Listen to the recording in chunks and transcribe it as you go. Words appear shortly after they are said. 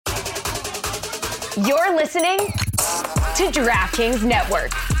You're listening to DraftKings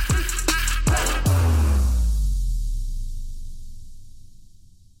Network.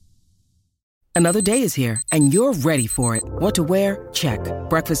 Another day is here, and you're ready for it. What to wear? Check.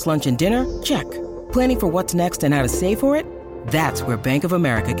 Breakfast, lunch, and dinner? Check. Planning for what's next and how to save for it? That's where Bank of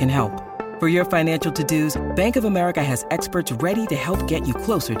America can help. For your financial to-dos, Bank of America has experts ready to help get you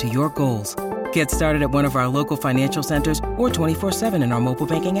closer to your goals. Get started at one of our local financial centers or 24/7 in our mobile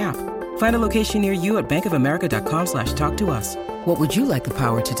banking app. Find a location near you at bankofamerica.com/talktous. What would you like the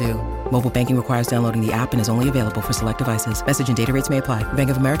power to do? Mobile banking requires downloading the app and is only available for select devices. Message and data rates may apply.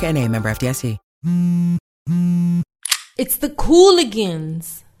 Bank of America N.A., member FDIC. It's the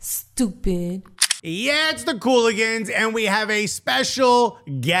Cooligans, stupid. Yeah, it's the Cooligans, and we have a special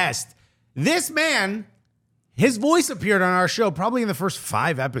guest. This man, his voice appeared on our show probably in the first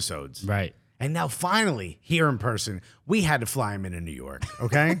 5 episodes. Right. And now finally, here in person, we had to fly him into New York,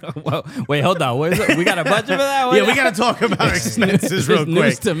 okay? Well, wait, hold on. What is it? We got a budget for that? Yeah, we got to talk about expenses real quick.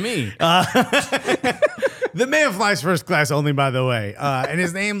 News to me. The man flies first class only, by the way. And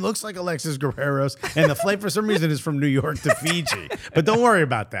his name looks like Alexis Guerrero's. And the flight, for some reason, is from New York to Fiji. But don't worry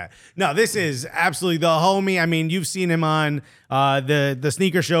about that. No, this is absolutely the homie. I mean, you've seen him on the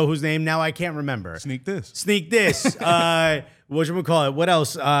sneaker show, whose name now I can't remember. Sneak this. Whatchamacallit? What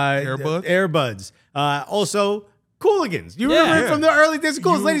else? Airbuds. Also, Cooligans. You remember from the early days of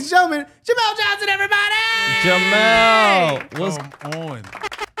Cooligans. Ladies and gentlemen, Jamel Johnson, everybody! Jamel! What's on?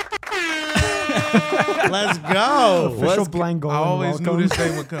 Let's go. Official blind goal. I always knew this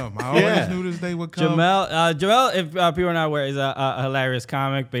day would come. Jamel, if people are not aware, is a hilarious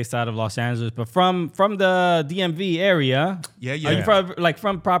comic based out of Los Angeles, but from the DMV area. Yeah. Are you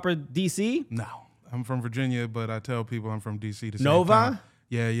from proper DC? No, I'm from Virginia, but I tell people I'm from DC. Nova?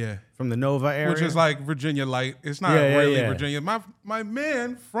 Yeah. From the Nova area? Which is like Virginia light. It's not really Virginia. My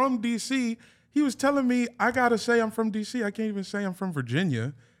man from DC, he was telling me, I got to say I'm from DC. I can't even say I'm from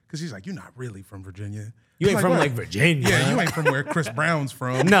Virginia. Because he's like, you're not really from Virginia. You ain't from like Virginia. Yeah, you ain't from where Chris Brown's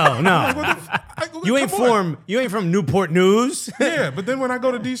from. No. You ain't from Newport News. Yeah, but then when I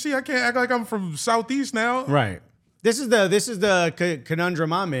go to DC, I can't act like I'm from Southeast now. Right. This is the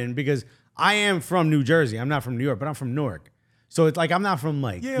conundrum I'm in, because I am from New Jersey. I'm not from New York, but I'm from Newark. So it's like I'm not from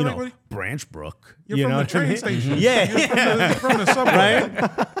Branch Brook. You're from the train station. Yeah. You're from the subway.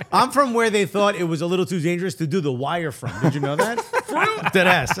 Right? I'm from where they thought it was a little too dangerous to do The Wire from. Did you know that?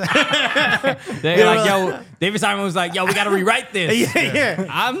 Deadass. David Simon was like, yo, we got to rewrite this. Yeah.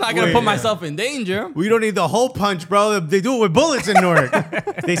 I'm not going to put myself in danger. We don't need the hole punch, bro. They do it with bullets in Newark.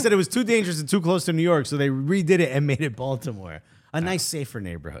 They said it was too dangerous and too close to New York, so they redid it and made it Baltimore. A nice, safer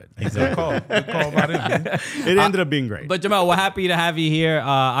neighborhood. Exactly. Good call about it, man. It ended up being great. But Jamel, we're happy to have you here.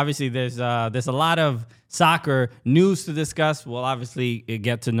 Obviously, there's a lot of soccer news to discuss. We'll obviously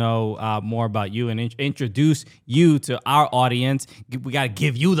get to know more about you and introduce you to our audience. We got to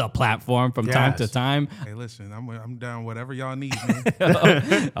give you the platform from time to time. Hey, listen, I'm down whatever y'all need,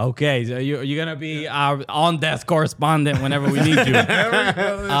 man. Okay, so you're going to be our on-desk correspondent whenever we need you.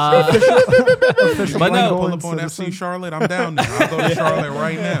 But no, pull up on FC Charlotte, I'm down there. I'll go to Charlotte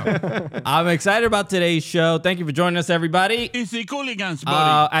right now. I'm excited about today's show. Thank you for joining us, everybody. It's the Cooligans,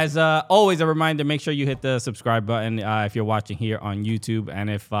 buddy. As always, a reminder, make sure you hit the subscribe button if you're watching here on YouTube. And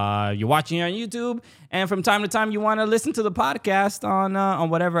if you're watching here on YouTube and from time to time you want to listen to the podcast on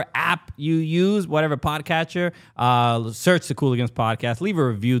whatever app you use, whatever podcatcher, search the Cooligans podcast, leave a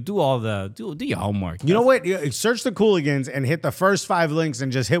review, do your homework. You know what? Search the Cooligans and hit the first 5 links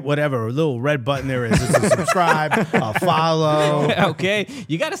and just hit whatever little red button there is. It's a subscribe, a follow. Okay?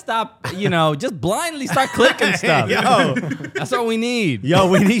 You got to stop, just blindly start clicking stuff. Yo. That's what we need. Yo,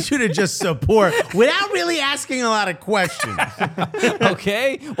 we need you to just support without really asking a lot of questions.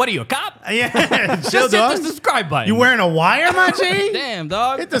 Okay? What are you, a cop? Yeah. Just hit the subscribe button. You wearing a wire, my G? Damn,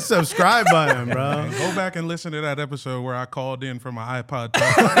 dog. Hit the subscribe button, bro. Go back and listen to that episode where I called in from my iPod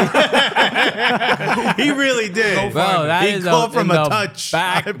touch. He really did. Bro, that he is called from a touch.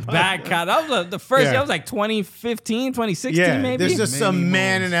 Back. That was the first year. That was like 2015, 2016, maybe. There's just some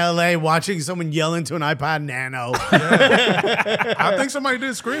man in LA watching someone yell into an iPod Nano. Yeah. I think somebody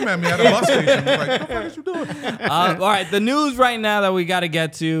did scream at me at a bus station. Like, what the fuck is you doing? All right, the news right now that we got to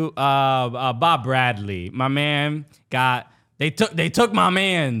get to, Bob Bradley, my man, they took my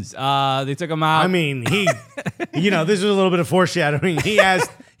man's. They took him out. I mean, this is a little bit of foreshadowing.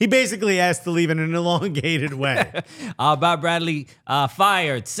 He basically asked to leave in an elongated way. Bob Bradley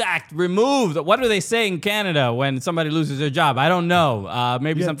fired, sacked, removed. What do they say in Canada when somebody loses their job? I don't know.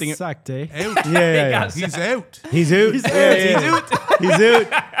 Maybe something. Sacked, eh? Out. Yeah. He's out. He's out. He's out.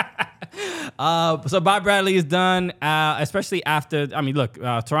 So Bob Bradley is done, especially after. I mean, look,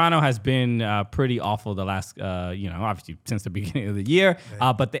 Toronto has been pretty awful the last, obviously since the beginning of the year.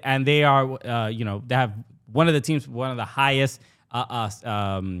 But they are, they have one of the highest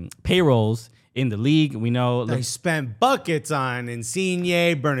payrolls in the league. We know they spent buckets on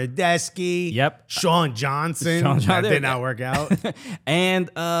Insigne, Bernardeschi, Sean Johnson. That did not work out. and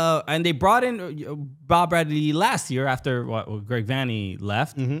they brought in Bob Bradley last year after Greg Vanney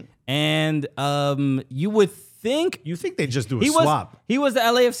left. Mm-hmm. And you would think they just do a swap. He was the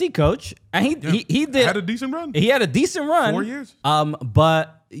LAFC coach, and he had a decent run. He had a decent run. 4 years.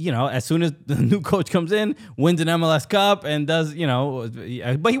 But as soon as the new coach comes in, wins an MLS Cup and does,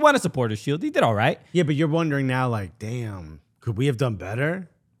 but he won a Supporters Shield. He did all right. Yeah, but you're wondering now, like, damn, could we have done better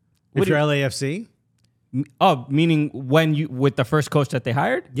if you're LAFC? Oh, meaning with the first coach that they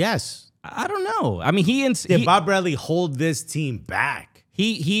hired? Yes. I don't know. I mean, did Bob Bradley hold this team back?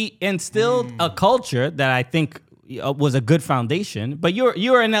 He instilled a culture that I think was a good foundation. But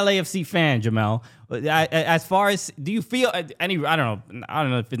you're an LAFC fan, Jamel. As far as, do you feel any? I don't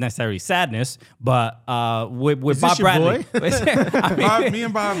know if it's necessarily sadness, but with Bob Bradley, me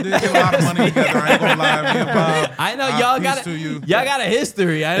and Bob did get a lot of money together. I ain't gonna lie, me and Bob. I know y'all got a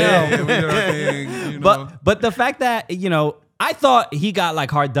history. I know. Yeah, we did our thing. But the fact that I thought he got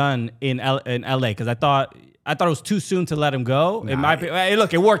like hard done in LA because I thought it was too soon to let him go.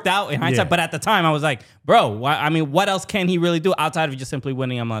 Look, it worked out in hindsight, but at the time I was like, bro, what else can he really do outside of just simply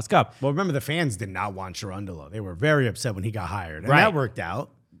winning MLS Cup? Well, remember the fans did not want Cherundolo. They were very upset when he got hired, and that worked out.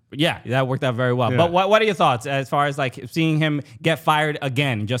 Yeah, that worked out very well. Yeah. But what are your thoughts as far as like seeing him get fired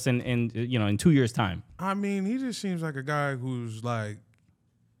again just in 2 years' time? I mean, he just seems like a guy who's like,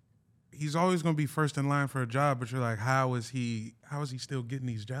 he's always going to be first in line for a job, but you're like, how is he still getting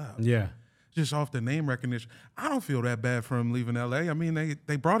these jobs? Yeah. Just off the name recognition. I don't feel that bad for him leaving LA. I mean,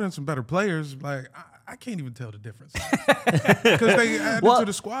 they brought in some better players. Like, I can't even tell the difference. Because they added to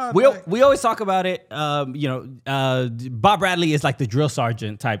the squad. We always talk about it. Bob Bradley is like the drill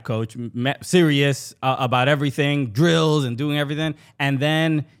sergeant type coach, serious about everything, drills and doing everything. And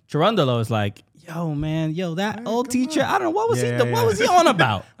then Cherundolo is like, yo, man, that old teacher, I don't know, what was he on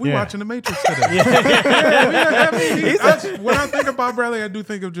about? We watching The Matrix today. When I think of Bob Bradley, I do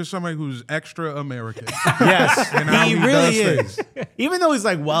think of just somebody who's extra American. Yes, he really is. Even though he's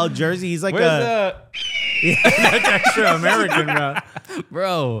like wild Jersey, he's like that's extra American,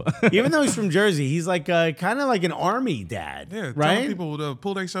 bro. Even though he's from Jersey, he's like kind of like an army dad. Yeah, right? Telling people to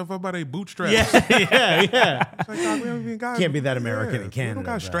pull themselves up by their bootstraps. Yeah. It's like, God, we don't even got, can't be that American in Canada. We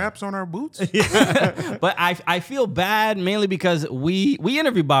don't got straps on our boots. But I feel bad mainly because we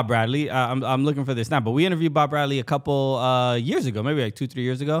interviewed Bob Bradley. I'm looking for this now, but we interviewed Bob Bradley a couple years ago, maybe like 2-3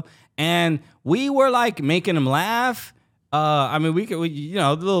 years ago, and we were like making him laugh. I mean, we the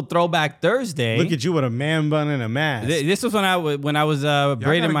little throwback Thursday. Look at you with a man bun and a mask. This was when I was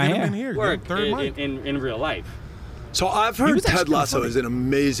braiding my hair. In here. Work in real life. So I've heard Ted Lasso is an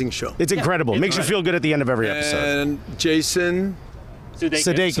amazing show. It's incredible. Makes you feel good at the end of every episode. And Jason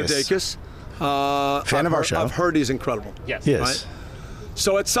Sudeikis. Fan of our show. I've heard he's incredible. Yes. Yes. Right?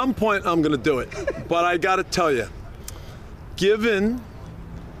 So at some point I'm going to do it. But I got to tell you, given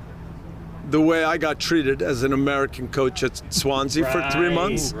the way I got treated as an American coach at Swansea for 3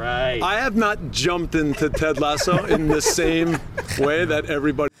 months, I have not jumped into Ted Lasso in the same way that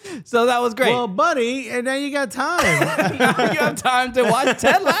everybody. So that was great. Well, buddy, and now you got time. You have time to watch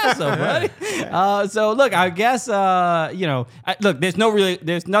Ted Lasso, buddy. So look, I guess look,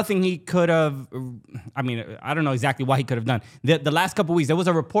 there's nothing he could have. I mean, I don't know exactly what he could have done. The last couple of weeks, there was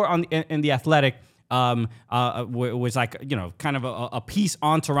a report in The Athletic. Was like, kind of a piece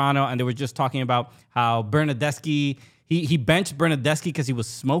on Toronto, and they were just talking about how Bernardeschi, he benched Bernardeschi because he was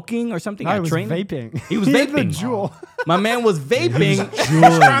smoking or something. No, he was vaping. He was vaping. Juul. My man was vaping. He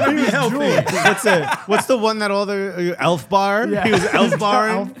was trying to be healthy. What's the one that all the Elf Bar? Yeah. He was Elf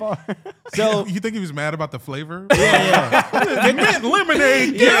Barring. Elf Bar. So you think he was mad about the flavor? Yeah. Mint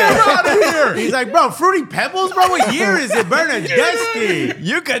lemonade. Get out of here. He's like, bro, Fruity Pebbles, bro. What year is it, Bernardeschi?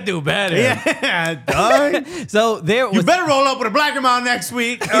 You could do better. Yeah, dog. So there was. You better roll up with a black amount next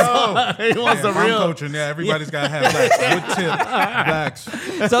week. Oh, he wants the real. I'm coaching. Yeah, everybody's got to have blacks. Good tip, blacks.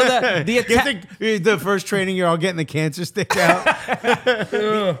 So the first training, you're all getting the cancer stick out.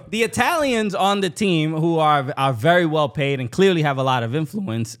 The Italians on the team, who are very well paid and clearly have a lot of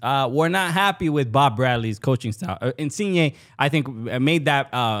influence, were not happy with Bob Bradley's coaching style. Insigne, I think, made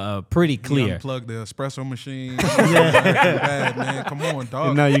that pretty clear. Unplug the espresso machine. Bad, man. Come on,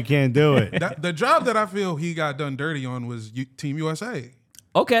 dog. No, you can't do it. The job that I feel he got done dirty on was Team USA.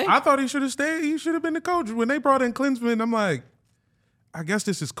 Okay. I thought he should have stayed. He should have been the coach. When they brought in Klinsmann, I'm like, I guess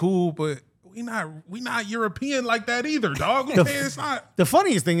this is cool, but we not European like that either, dog. Okay, it's not. The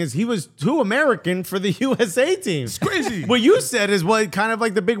funniest thing is he was too American for the USA team. It's crazy. What you said is what kind of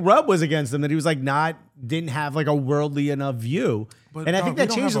like the big rub was against him, that he was like didn't have like a worldly enough view. But and I think that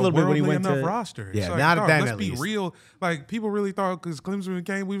changed a little bit when he went to roster. Yeah, like, not dog, then let's at be least. real. Like people really thought because Klinsmann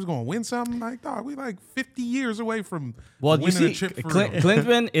came, we was going to win something. Like dog, we like 50 years away from winning a chip.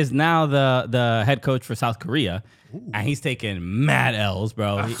 Klinsmann is now the head coach for South Korea. Ooh. And he's taking mad L's,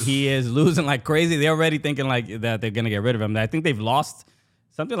 bro. He is losing like crazy. They're already thinking like that they're gonna get rid of him. I think they've lost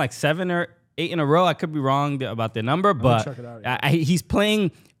something like 7 or 8 in a row. I could be wrong about the number, but check it out, he's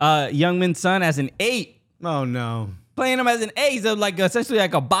playing Youngmin Son as an 8. Oh no. Playing him as an 8. He's like essentially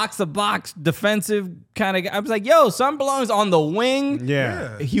like a box-to-box defensive kind of guy. I was like, yo, Son belongs on the wing.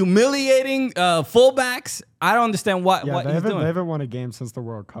 Yeah. Humiliating fullbacks. I don't understand what he's doing. They haven't won a game since the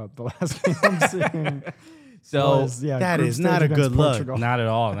World Cup. The last game I'm seeing. So that is not a good look. Not at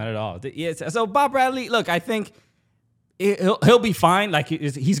all. Not at all. Yes. So Bob Bradley, look, I think he'll be fine. Like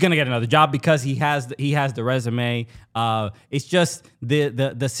he's gonna get another job because he has the resume. It's just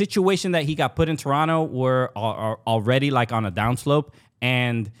the situation that he got put in Toronto are already like on a downslope,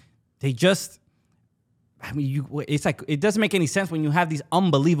 and they just. I mean, it's like it doesn't make any sense when you have these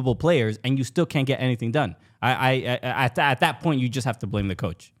unbelievable players and you still can't get anything done. At that point, you just have to blame the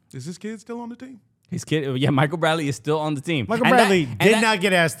coach. Is this kid still on the team? His kid, yeah, Michael Bradley is still on the team. Michael Bradley did not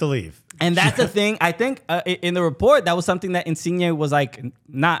get asked to leave. And that's the thing. I think in the report, that was something that Insigne was like,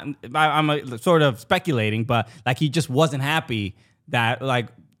 not, I'm sort of speculating, but like he just wasn't happy that like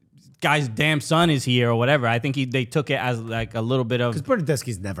guy's damn son is here or whatever. I think they took it as like a little bit of... Because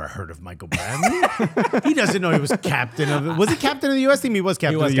Bernadeschi's never heard of Michael Bradley. He doesn't know he was captain of it. Was he captain of the U.S. team? He was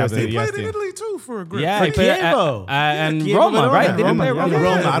captain of the U.S. team. He played in Italy too for a grip. Yeah, he played and Roma, right? Did he play Roma?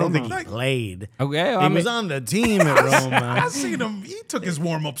 Roma. I don't think he played. Okay. He was on the team at Roma. I seen him. He took his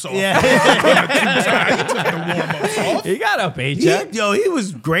warm-ups off. Yeah. He took the warm-ups off. He got a paycheck. He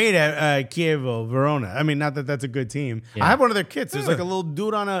was great at Chievo Verona. I mean, not that that's a good team. Yeah. I have one of their kits. There's like a little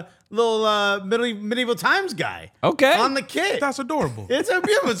dude on a little medieval times guy. Okay. On the kit. That's adorable. It's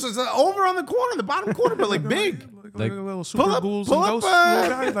beautiful. It's just over on the corner, the bottom corner, but like big. Like a little super ghouls and ghosts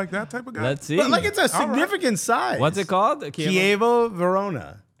guy, like that type of guy. Let's see. But like it's a significant size. What's it called? Chievo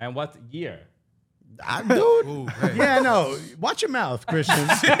Verona. And what year? Dude. Ooh, hey. Yeah, no. Watch your mouth, Christian.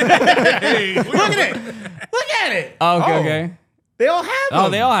 Hey, Look at it. Look at it. Oh, okay. They all have them. Oh,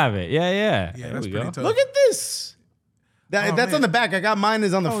 they all have it. Yeah. Yeah, There that's we pretty go. tough. Look at this. That's man. on the back. I got mine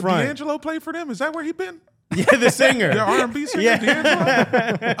is on the front. D'Angelo played for them. Is that where he been? Yeah, the singer. The R&B singer, Yeah.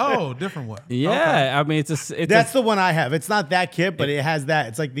 D'Angelo? Oh, different one. Yeah. Okay. I mean, That's the one I have. It's not that kit, but it has that.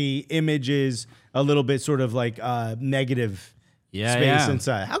 It's like the image is a little bit sort of like negative space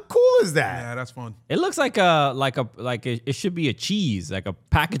inside. How cool is that? Yeah, that's fun. It looks like it should be a cheese, like a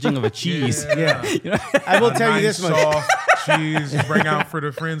packaging of a cheese. Yeah. You know? I will tell you this much. Soft cheese, you bring out for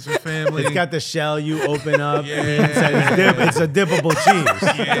the friends and family. It's got the shell you open up. Yeah. It's a dippable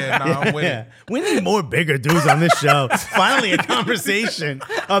cheese. Yeah, nah, I'm with it. We need more bigger dudes on this show. Finally, a conversation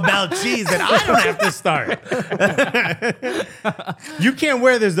about cheese that I don't have to start. You can't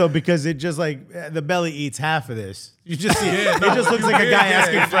wear this though because it just like the belly eats half of this. You just see it just looks like a guy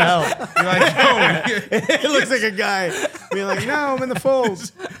asking for help. You're like, It looks like a guy being like, "No, I'm in the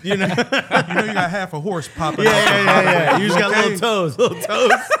folds." You know, you got half a horse popping. yeah. You just got little toes,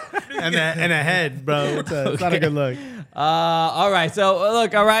 and a head, bro. It's not a good look. All right. So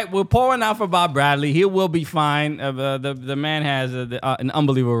look, all right, we're pouring out for Bob Bradley. He will be fine. The man has an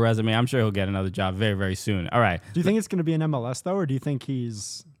unbelievable resume. I'm sure he'll get another job very, very soon. All right. Do you think it's going to be an MLS though, or do you think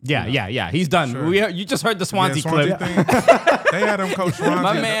he's? Yeah. He's done. Sure. You just heard the Swansea clip. Thing. They had him coach Swansea.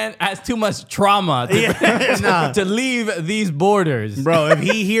 My man has too much trauma to leave these borders. Bro, if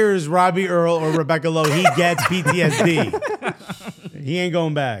he hears Robbie Earl or Rebecca Lowe, he gets PTSD. He ain't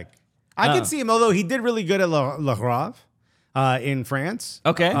going back. I can see him, although he did really good at Le Havre in France.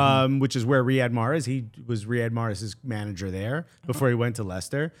 Okay. Which is where Riyad Mahrez, he was Riyad Mahrez's manager there before he went to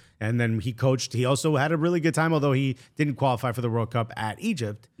Leicester. And then he coached. He also had a really good time, although he didn't qualify for the World Cup at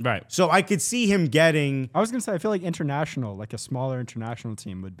Egypt. Right. So I could see him getting... I was going to say, I feel like international, like a smaller international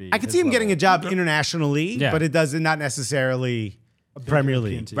team would be... I could see him getting a job internationally, but it doesn't, not necessarily Premier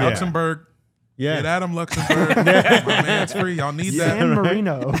League. team. Luxembourg. Yeah. Get Adam Luxembourg. My man's free. Y'all need that. San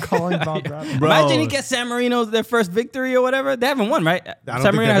Marino calling Bob Bradley. Bro. Imagine he gets San Marino their first victory or whatever. They haven't won, right? I don't San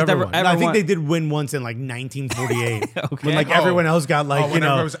think Marino they've has ever never won. ever No, I think won. they did win once in like 1948. Okay. When like everyone else got like, when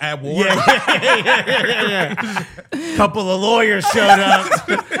everyone was at war. Yeah. Couple of lawyers showed up.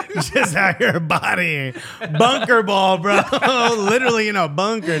 Just out here bodying. Bunker ball, bro. Literally in a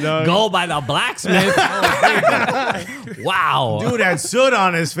bunker, dog. Goal by the blacksmith. Wow. Dude had soot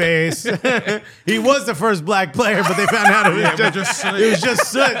on his face. He was the first black player, but they found out it was just soot. You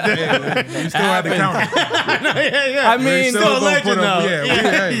still had to count it. I mean, still a legend, though.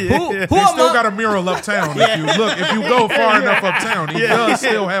 Who He still among, got a mural uptown. If you go far enough uptown, he does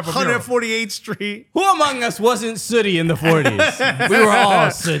still have a mural. 148th Street. who among us wasn't sooty in the 40s? We were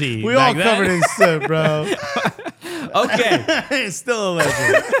all sooty. We all back covered then. in soot, bro. Okay. It's still a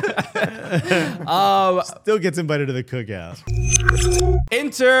legend. Still gets invited to the cookout.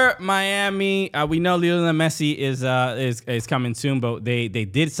 Inter Miami. We know Lionel Messi is coming soon, but they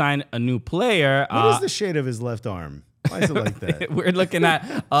did sign a new player. What is the shade of his left arm? Why is it like that? We're looking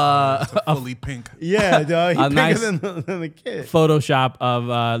at Fully pink. Yeah, dog. He's a bigger nice than the kid. Photoshop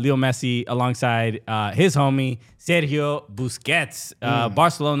of Leo Messi alongside his homie Sergio Busquets,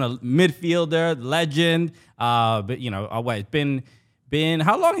 Barcelona midfielder, legend. But you know, it's been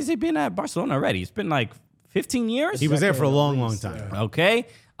how long has he been at Barcelona already? It's been like 15 years. He was there for a long time. Okay.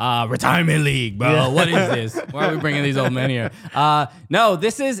 Retirement league, bro. Yeah. What is this? Why are we bringing these old men here? No,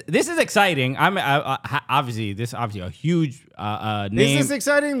 this is exciting. Obviously a huge name. Is this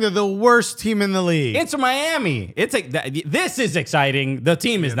exciting? They're the worst team in the league. Inter Miami. This is exciting. The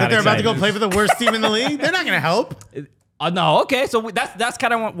team is not. They're about to exciting. go play for the worst team in the league. They're not going to help. No, okay. So that's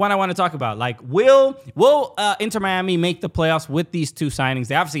kind of what I want to talk about. Like, will Inter Miami make the playoffs with these two signings?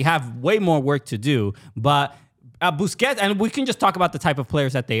 They obviously have way more work to do, but Busquets, and we can just talk about the type of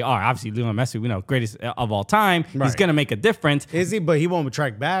players that they are. Obviously, Lionel Messi, we know, greatest of all time. Right. He's going to make a difference. Is he? But he won't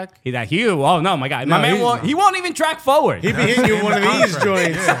track back. He's that huge. Oh, no, my God. My man he won't even track forward. He'd be hitting you with one of these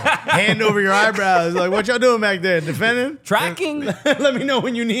joints. Hand over your eyebrows. Like, what y'all doing back there? Defending? Tracking? Let me know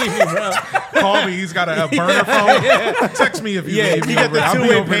when you need me, bro. Call me. He's got a burner phone. Text me if you need me. You got the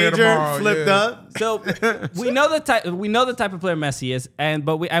two-way pager flipped up. So we know the type of player Messi is, and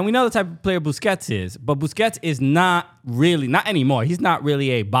we know the type of player Busquets is, but Busquets is not anymore. He's not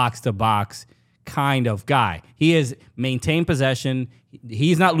really a box to box kind of guy. He is maintain possession.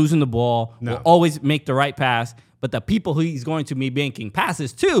 He's not losing the ball. No. Will always make the right pass. But the people who he's going to be making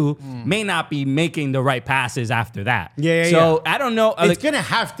passes to may not be making the right passes after that. So I don't know. It's gonna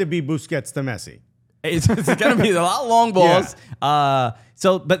have to be Busquets to Messi. It's going to be a lot of long balls. Yeah.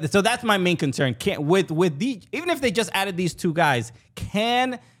 So that's my main concern. Even if they just added these two guys,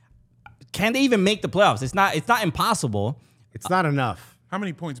 can they even make the playoffs? It's not impossible. It's not enough. How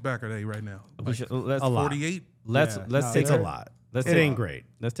many points back are they right now? Like, a lot. 48. Let's take a lot. It ain't great.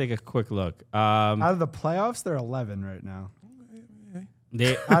 Let's take a quick look. Out of the playoffs, they're 11 right now.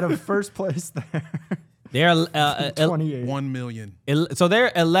 Out of first place there. They're 28. 1 million. So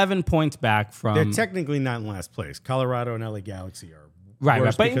they're 11 points back from. They're technically not in last place. Colorado and LA Galaxy are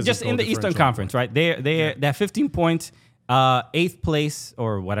right, but just in the Eastern Conference, right? They have 15 points. 8th place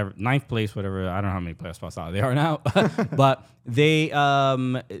or whatever, 9th place, whatever. I don't know how many playoff spots they are now, but they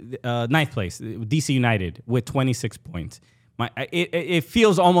 9th place, DC United with 26 points. It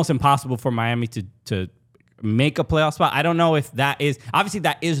feels almost impossible for Miami to make a playoff spot. I don't know if that is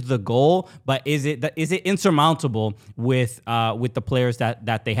the goal, but is it insurmountable with the players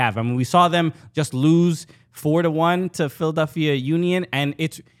that they have? I mean, we saw them just lose 4-1 to Philadelphia Union, and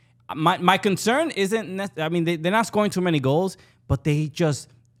it's. My concern isn't. I mean, they're not scoring too many goals, but they just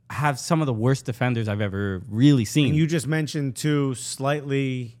have some of the worst defenders I've ever really seen. And you just mentioned two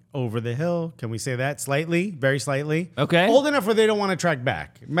slightly over the hill. Can we say that? Slightly, very slightly. Okay. Old enough where they don't want to track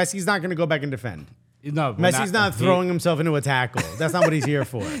back. Messi's not going to go back and defend. No, Messi's not throwing himself into a tackle. That's not what he's here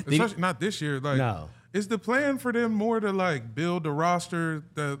for. Especially not this year. Like, no. Is the plan for them more to like build a roster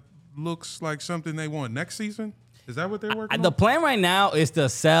that looks like something they want next season? Is that what they're working on? The plan right now is to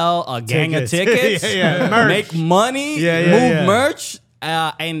sell a gang of tickets, Merch. make money, move merch,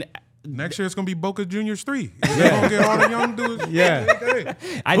 and next year it's gonna be Boca Juniors 3. They're gonna get all the young dudes.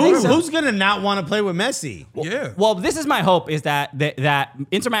 I think so. Who's gonna not want to play with Messi? Well, this is my hope: is that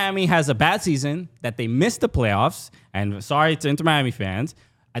Inter Miami has a bad season, that they missed the playoffs, and sorry to Inter Miami fans,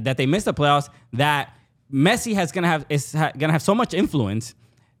 that they missed the playoffs. That Messi is gonna have so much influence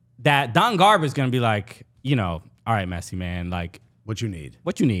that Don Garber is gonna be like, all right, Messi, man, like what you need.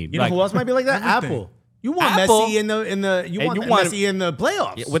 You know who else might be like that? Apple. You want Messi in Messi in the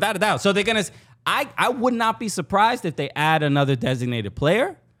playoffs. Yeah, without a doubt. So they're gonna. I would not be surprised if they add another designated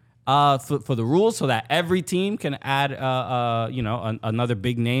player for the rules, so that every team can add another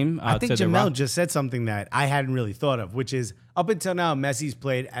big name. I think Jamel just said something that I hadn't really thought of, which is up until now Messi's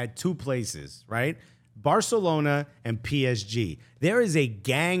played at two places, right? Barcelona and PSG. There is a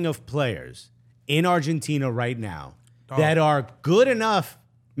gang of players in Argentina right now that are good enough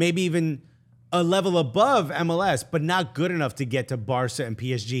maybe even a level above MLS, but not good enough to get to Barca and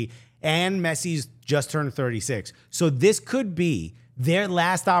PSG. And Messi's just turned 36. So this could be their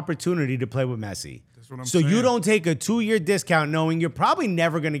last opportunity to play with Messi. That's what I'm so saying. you don't take a 2-year discount knowing you're probably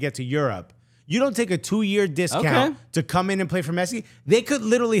never going to get to Europe. You don't take a 2-year discount to come in and play for Messi. They could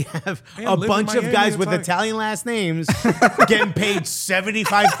literally have a bunch of guys with Italian last names getting paid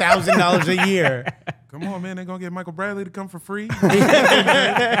 $75,000 a year. Come on, man. They're going to get Michael Bradley to come for free. He ain't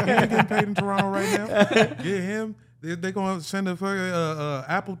getting paid in Toronto right now. Get him. They're going to send a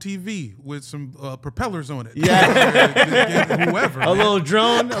Apple TV with some propellers on it. Yeah. Whoever. A little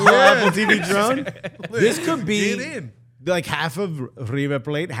drone, a little Apple TV drone. This could be Get in. like half of River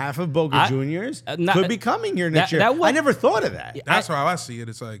Plate, half of Boca Juniors could be coming here next year. I never thought of that. That's how I see it.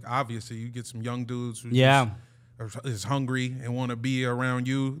 It's like, obviously, you get some young dudes who is hungry and want to be around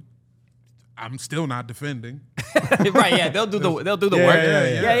you. I'm still not defending. Right? Yeah, they'll do the work.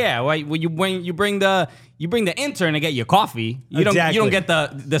 Yeah. When you bring the intern to get your coffee, you don't get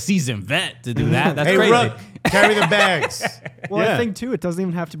the seasoned vet to do that. That's crazy. Rook, carry the bags. Well, I think too, it doesn't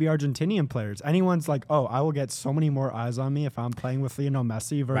even have to be Argentinian players. Anyone's like, oh, I will get so many more eyes on me if I'm playing with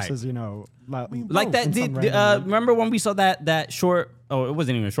Messi versus like that. Remember when we saw that short? Oh, it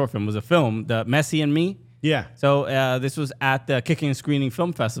wasn't even a short film. It was a film. The Messi and Me. Yeah. So this was at the Kicking and Screening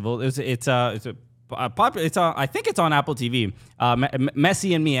Film Festival. It's popular. I think it's on Apple TV.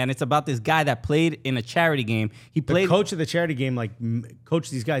 Messi and Me, and it's about this guy that played in a charity game. He played the coach of the charity game, like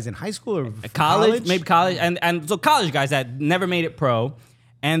coached these guys in high school or college, maybe college, and so college guys that never made it pro.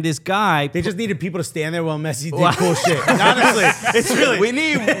 And this guy, they just needed people to stand there while Messi did cool shit. Honestly, it's really we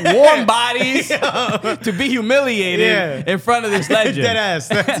need warm bodies to be humiliated in front of this legend. Dead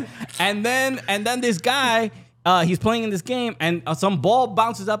ass. and then this guy, he's playing in this game, and some ball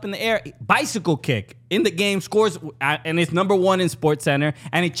bounces up in the air, bicycle kick in the game, scores, and it's #1 in SportsCenter,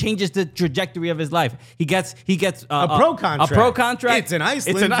 and it changes the trajectory of his life. He gets a pro contract. A pro contract. It's in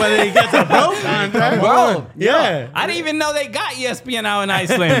Iceland, but he gets a pro contract. Bro, I didn't even know they got ESPN out in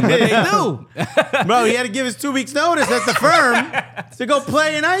Iceland, but they do. Bro, he had to give his 2 weeks notice at the firm to go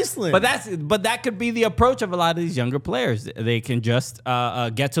play in Iceland. But that could be the approach of a lot of these younger players. They can just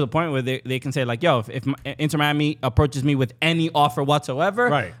get to the point where they can say like, yo, if Inter Miami approaches me with any offer whatsoever,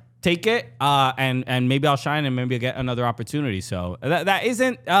 right, take it, and maybe I'll shine and maybe I'll get another opportunity. So that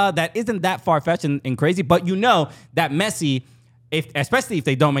isn't that far-fetched and crazy. But you know that Messi, especially if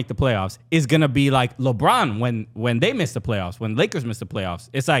they don't make the playoffs, is gonna be like LeBron when they miss the playoffs, when Lakers miss the playoffs.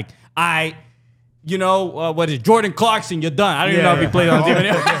 It's like what is Jordan Clarkson? You're done. I don't even know if he played on the team.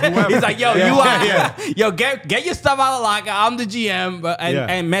 He's like, yo, yo, get your stuff out of the locker. I'm the GM,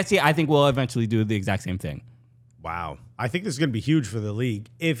 and Messi, I think, will eventually do the exact same thing. Wow. I think this is going to be huge for the league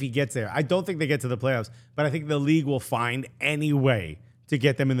if he gets there. I don't think they get to the playoffs, but I think the league will find any way to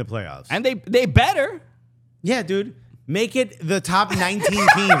get them in the playoffs. And they better. Yeah, dude. Make it the top 19 teams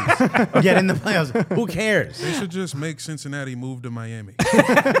get in the playoffs. Who cares? They should just make Cincinnati move to Miami.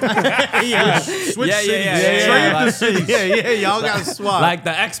 Switch cities. Yeah. Yeah, y'all got to swap. Like the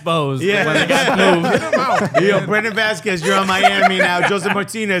Expos. Yeah. When they got moved. Get them out. Yo, Brendan Vasquez, you're on Miami now. Joseph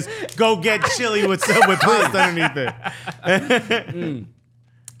Martinez, go get chili with pasta underneath it.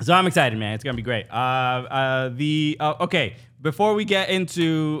 So I'm excited, man. It's going to be great. Okay, before we get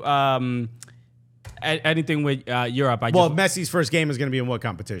into... anything with Europe. Messi's first game is going to be in what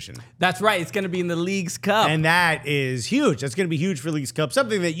competition? That's right. It's going to be in the Leagues Cup. And that is huge. That's going to be huge for Leagues Cup.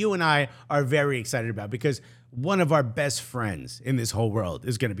 Something that you and I are very excited about because one of our best friends in this whole world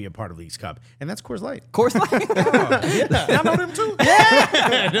is going to be a part of Leagues Cup. And that's Coors Light. Coors Light? Y'all know them too?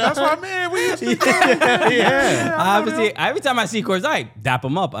 Yeah. That's why, man, we used to Obviously, every time I see Coors Light, dap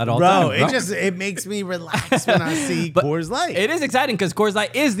them up at all times. Bro, it makes me relax when I see Coors Light. It is exciting because Coors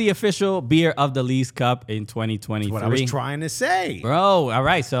Light is the official beer of the Leagues Cup in 2023. That's what I was trying to say. Bro, all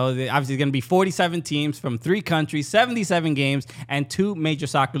right. So obviously going to be 47 teams from 3 countries, 77 games, and 2 major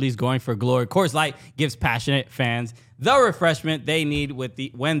soccer leagues going for glory. Coors Light gives passionate fans the refreshment they need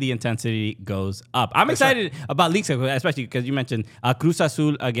when the intensity goes up. I'm excited about Leagues Cup, especially because you mentioned Cruz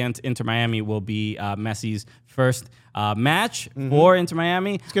Azul against Inter Miami will be Messi's first match for Inter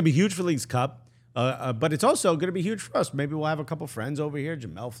Miami. It's going to be huge for Leagues Cup. But it's also going to be huge for us. Maybe we'll have a couple friends over here.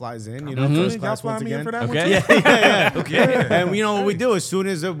 Jamel flies in, first class once again. Yeah. Okay. And you know what we do? As soon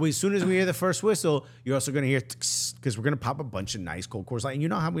as we hear the first whistle, you're also going to hear because we're going to pop a bunch of nice cold Coors Light. And you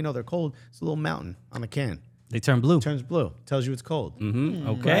know how we know they're cold? It's a little mountain on the can. They turn blue. Turns blue. Tells you it's cold.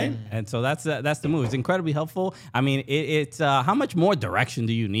 Okay, right. And so that's the move. It's incredibly helpful. I mean, it's how much more direction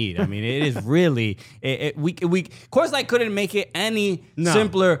do you need? I mean, it is really Coors Light couldn't make it any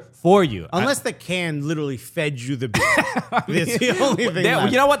simpler for you, unless the can literally fed you the beer. It's the only thing.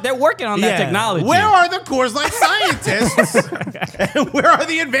 You know what? They're working on that technology. Where are the Coors Light scientists? And where are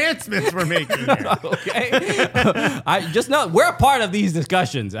the advancements we're making here? Okay, I just know we're a part of these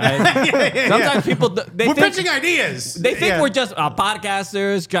discussions. Sometimes people we're pitching ideas. They think we're just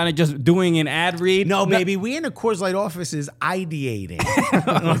podcasters, kind of just doing an ad read. No, baby, we in the Coors Light offices ideating.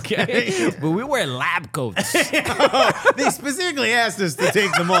 Okay, but we wear lab coats. They specifically asked us to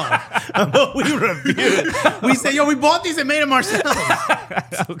take them off. But we reviewed. We said, we bought these and made them ourselves.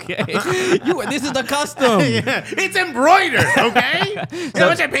 Okay. This is the custom. It's embroidered, okay? You know how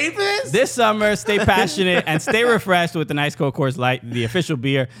much I paid for this? This summer, stay passionate and stay refreshed with the Nice Cold Coors Light, the official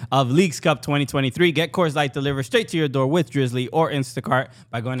beer of Leagues Cup 2023. Get Coors Light delivered straight to your door with Drizzly or Instacart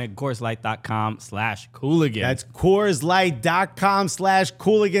by going to CoorsLight.com/Cooligan. That's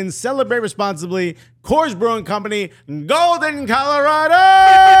CoorsLight.com/Cooligan. Celebrate responsibly. Coors Brewing Company, Golden, Colorado.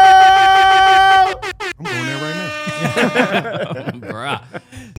 I'm going there right now. Bruh.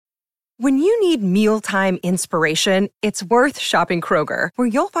 When you need mealtime inspiration, it's worth shopping Kroger, where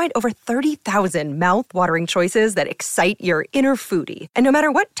you'll find over 30,000 mouth-watering choices that excite your inner foodie. And no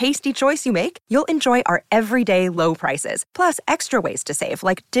matter what tasty choice you make, you'll enjoy our everyday low prices, plus extra ways to save,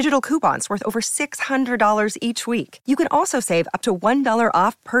 like digital coupons worth over $600 each week. You can also save up to $1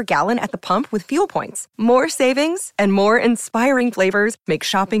 off per gallon at the pump with fuel points. More savings and more inspiring flavors make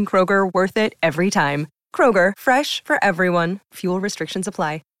shopping Kroger worth it every time. Kroger, fresh for everyone. Fuel restrictions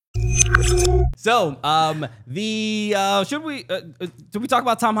apply. So, should we talk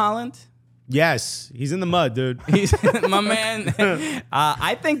about Tom Holland? Yes, he's in the mud, dude. He's my man.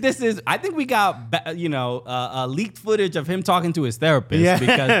 I think we got leaked footage of him talking to his therapist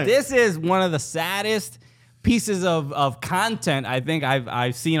because this is one of the saddest pieces of content I think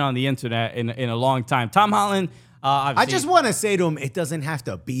I've seen on the internet in a long time. Tom Holland. I just want to say to him, it doesn't have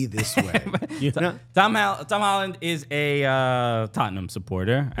to be this way. Tom Holland is a Tottenham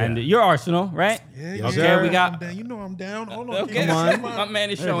supporter, and you're Arsenal, right? Yeah, okay, we got. You know I'm down. Hold on, okay, come on. My man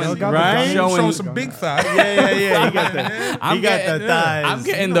is showing showing some big thighs. Yeah. He got the thighs. I'm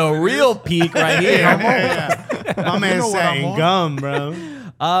getting the real peak right here. My man's saying gum, bro.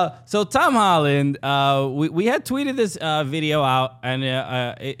 So Tom Holland, we had tweeted this video out, and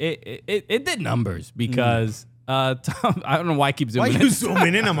it did numbers because. Tom, I don't know why I keep zooming in. Why you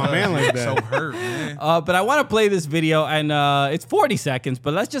zooming in on my man like that? So hurt, man. But I want to play this video, and it's 40 seconds,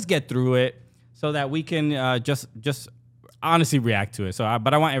 but let's just get through it so that we can just honestly react to it.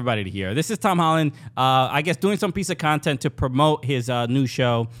 But I want everybody to hear. This is Tom Holland, I guess, doing some piece of content to promote his new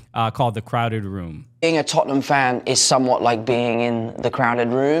show called The Crowded Room. Being a Tottenham fan is somewhat like being in the crowded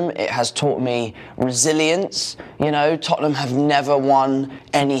room. It has taught me resilience. You know, Tottenham have never won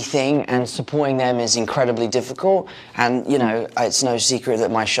anything, and supporting them is incredibly difficult. And, you know, it's no secret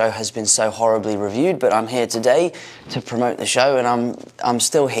that my show has been so horribly reviewed, but I'm here today to promote the show, and I'm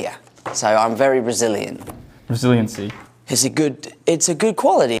still here. So I'm very resilient. Resiliency. It's a good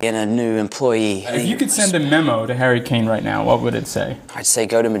quality in a new employee. If you could send a memo to Harry Kane right now, what would it say? I'd say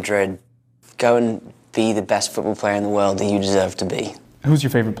go to Madrid. Go and be the best football player in the world that you deserve to be. Who's your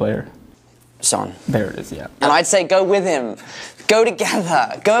favorite player? Son. There it is, yeah. And I'd say go with him. Go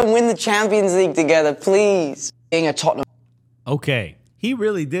together. Go and win the Champions League together, please. Being a Tottenham. Okay. He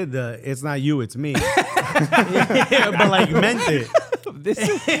really did it's not you, it's me. But like meant it.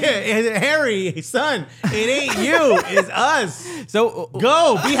 Harry, son, it ain't you, it's us. So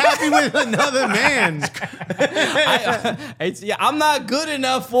go, be happy with another man. I'm not good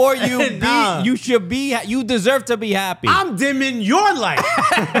enough for you. Nah. You deserve to be happy. I'm dimming your light.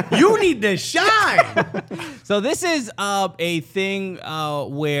 You need to shine. So this is a thing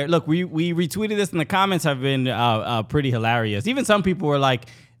where, look, we retweeted this, and the comments have been pretty hilarious. Even some people were like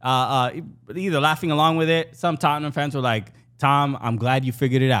either laughing along with it. Some Tottenham fans were like, Tom, I'm glad you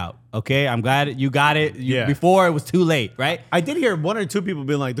figured it out. Okay, I'm glad you got it before it was too late, right? I did hear one or two people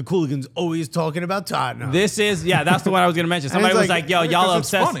being like, the Cooligans always talking about Tottenham. That's the one I was going to mention. Somebody was like, yo, y'all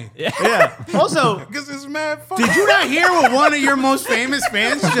obsessed. Funny. Yeah. Also, because it's mad funny. Did you not hear what one of your most famous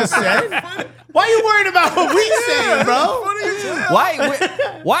fans just said? Why are you worried about what we saying, bro?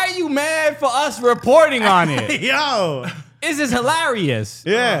 Why are you mad for us reporting on it? Yo. This is hilarious.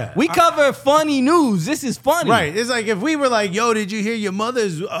 Yeah. We cover funny news. This is funny. Right. It's like if we were like, yo, did you hear your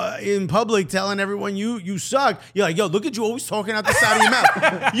mother's in public telling everyone you suck? You're like, yo, look at you always talking out the side of your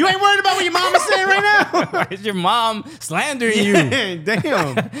mouth. You ain't worried about what your mom is saying right now? Is your mom slandering you?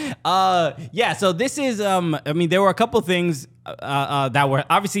 Damn. Yeah, so this is, I mean, there were a couple things that were,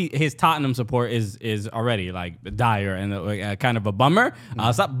 obviously his Tottenham support is already like dire and kind of a bummer.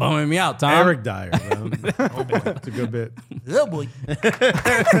 Stop bumming me out, Tom. Eric Dyer, bro. Oh, boy. It's a good bit. Oh, boy. Wow,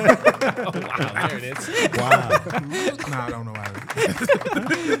 there it is. Wow. Nah, I don't know why.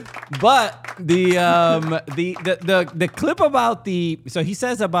 But the clip about so he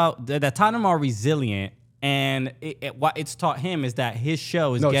says about that Tottenham are resilient, and what it's taught him is that his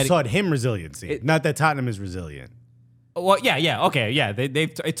show is it's taught him resiliency, not that Tottenham is resilient. Well, yeah, okay, yeah.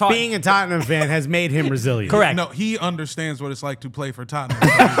 It taught being a Tottenham fan has made him resilient. Correct. No, he understands what it's like to play for Tottenham.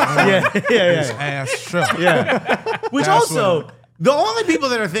 His ass show. Yeah. Which That's also, the only people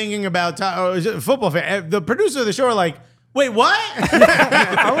that are thinking about football fan, the producer of the show are like, wait, what?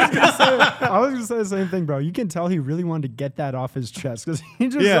 I was gonna say the same thing, bro. You can tell he really wanted to get that off his chest because he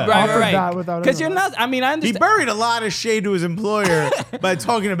just offered that without. Because you're not. I mean, I understand. He buried a lot of shade to his employer by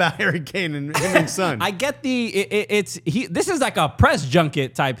talking about Harry Kane and his son. I get this is like a press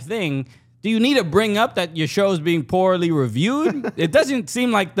junket type thing. Do you need to bring up that your show is being poorly reviewed? It doesn't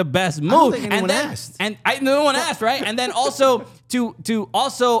seem like the best move. I don't think anyone asked. No one asked, right? And then also to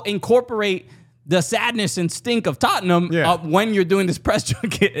also incorporate the sadness and stink of Tottenham when you're doing this press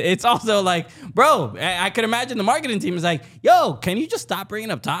junket. It's also like, bro, I could imagine the marketing team is like, yo, can you just stop bringing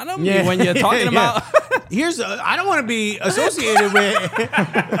up Tottenham when you're talking about... I don't want to be associated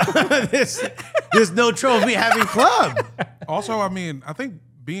with this no trophy having club. Also, I mean, I think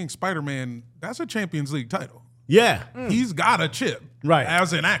being Spider-Man, that's a Champions League title. Yeah. He's got a chip. Right.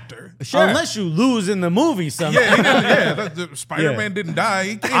 As an actor. Sure. Unless you lose in the movie somehow. Spider-Man didn't die.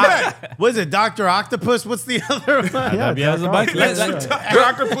 He came back. Was it Dr. Octopus? What's the other one? Dr.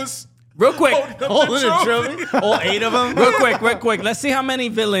 Octopus. Real quick. Holding a trophy. All 8 of them. Real quick. Let's see how many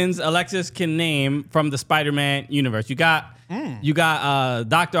villains Alexis can name from the Spider-Man universe. You got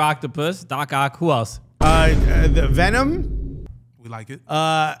Dr. Octopus, Doc Ock. Who else? The Venom. We like it.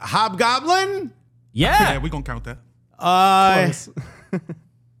 Hobgoblin. Yeah, we're going to count that. Close.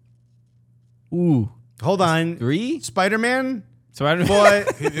 Ooh. Hold on. 3? Spider-Man? Boy.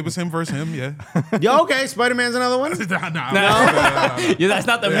 It was him versus him, yeah. Yeah, okay. Spider-Man's another one? No. Yeah, that's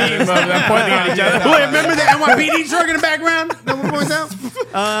not the meme, bro. They're pointing at each other. Wait, remember the NYPD truck in the background? No one points out?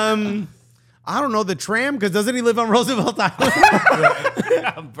 I don't know, the tram, because doesn't he live on Roosevelt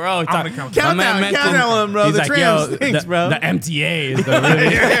Island? Bro, count down, bro. The tram stinks, bro. The MTA is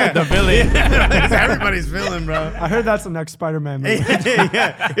the villain. Everybody's villain, bro. I heard that's the next Spider-Man movie.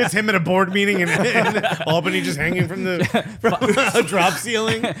 Yeah, it's him at a board meeting in Albany, just hanging from a drop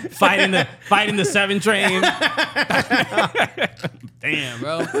ceiling, fighting the 7 train. Damn,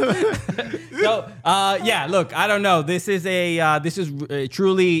 bro. So, yeah. Look, I don't know. This is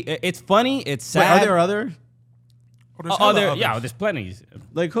truly. It's funny. It's sad. Wait, are there other? There's plenty.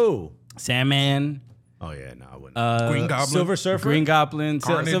 Like who? Sandman. Oh yeah, no, I wouldn't. Green Goblin. Silver Surfer. Green Goblin.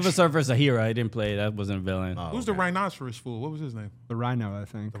 Carnage. Silver Surfer's a hero. I didn't play. That wasn't a villain. Who's the rhinoceros fool? What was his name? The Rhino, I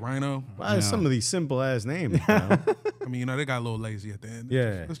think. The Rhino. Well, some of these simple ass names. I mean, they got a little lazy at the end.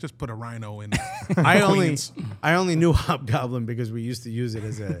 Yeah. Let's just put a rhino in. I only knew Hobgoblin because we used to use it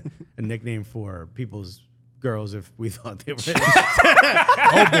as a nickname for people's girls if we thought they were.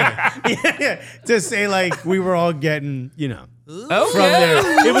 Oh boy. Yeah. To say like we were all getting, from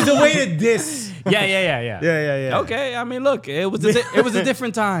there. It was a way to diss. Yeah. Okay, I mean, look, it was a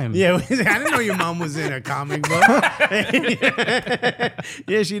different time. Yeah, I didn't know your mom was in a comic book.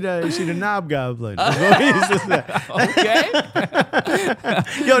 Yeah, she'd a knob goblin. Okay.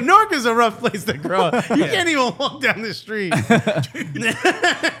 Yo, Norca's a rough place to grow up. You can't even walk down the street.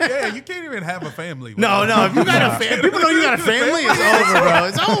 Yeah, you can't even have a family. No, if you got a family, people know you got a family, it's over, bro.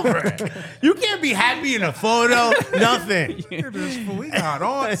 It's over. You can't be happy in a photo, nothing. We got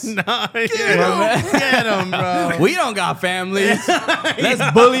aunts. Get him, bro. We don't got families.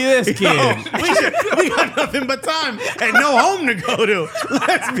 Let's bully this kid. We got nothing but time and no home to go to.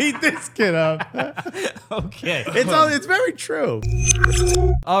 Let's beat this kid up. Okay. It's very true.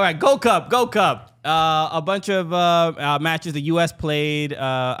 All right, Go Cup. A bunch of matches the U.S. played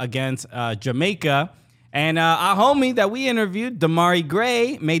against Jamaica. And our homie that we interviewed, Damari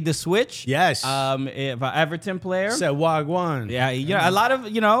Gray, made the switch. Yes. Everton player. Said Wagwan. Yeah, a lot of,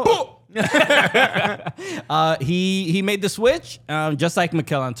 He made the switch, just like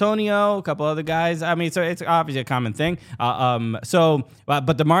Mikel Antonio, a couple other guys. I mean, so it's obviously a common thing. But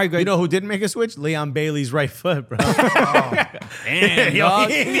Damari Gray, You know who didn't make a switch? Leon Bailey's right foot, bro. damn, Yo, dog.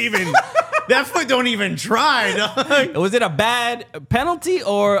 he ain't even. That foot don't even try, dog. Was it a bad penalty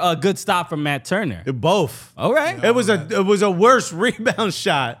or a good stop from Matt Turner? Both. All right. It was a worse rebound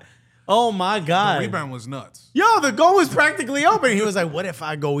shot. Oh my God. The rebound was nuts. Yo, the goal was practically open. He was like, what if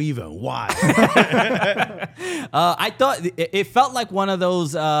I go even? Why? I thought it felt like one of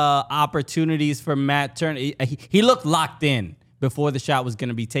those opportunities for Matt Turner. He looked locked in before the shot was going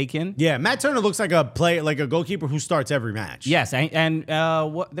to be taken. Yeah, Matt Turner looks like a goalkeeper who starts every match. Yes, and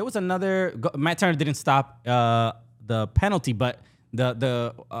there was another. Matt Turner didn't stop the penalty, but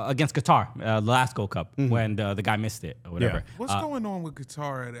the against Qatar, the last Gold Cup, when the guy missed it or whatever. Yeah. What's going on with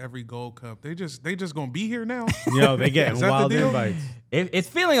Qatar at every Gold Cup? They just gonna be here now? Yo, they getting Is that the wild deal? invites. It's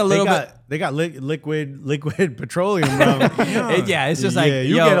feeling a little bit. They got liquid petroleum, bro. It's just like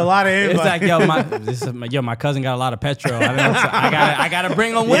you get a lot of invites. It's like my cousin got a lot of petrol. I don't know, so I gotta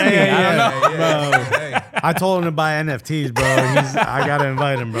bring him with me. I don't know. Bro. I told him to buy NFTs, bro. I gotta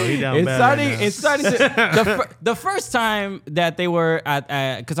invite him, bro. He down bad. It's starting to. The first time that they were at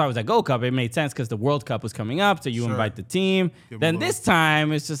Qatar was at Gold Cup, it made sense because the World Cup was coming up, so you invite the team. Then this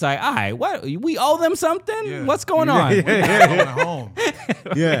time it's just like, all right, what we owe them something? Yeah. What's going on? Going home.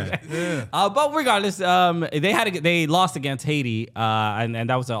 Yeah. But regardless, they lost against Haiti, and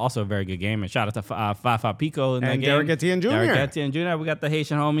that was also a very good game. And shout out to Fafa Pico in that game. Derek Etienne Jr. Derek Etienne Jr. We got the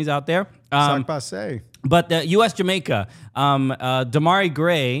Haitian homies out there. Sac passe. But the U.S. Jamaica, Damari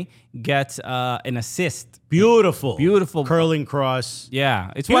Gray gets an assist. Beautiful curling cross.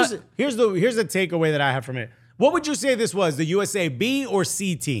 Yeah, here's the takeaway that I have from it. What would you say this was? The USA B or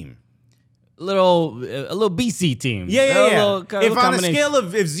C team? A little BC team. Yeah. If on a scale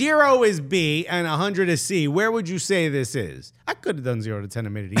of if 0 is B and 100 is C, where would you say this is? I could have done 0 to 10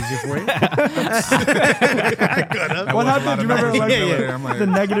 and made it easier for you. I could have. What happened? Do you remember the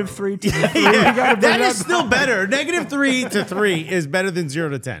 -3 to the 3? That is still better. -3 to 3 is better than 0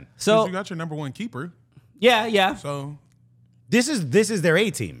 to 10. So you got your number one keeper. Yeah. So this is their A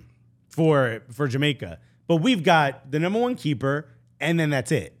team for Jamaica, but we've got the number one keeper, and then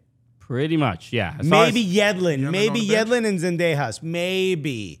that's it. Pretty much, yeah. Maybe Yedlin and Zendejas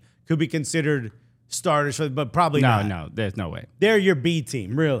maybe could be considered starters, but probably not. No, there's no way. They're your B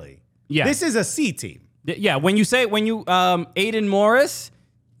team, really. Yeah, this is a C team. Yeah, when you Aiden Morris,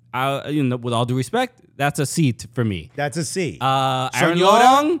 with all due respect, that's a C for me. That's a C. Aaron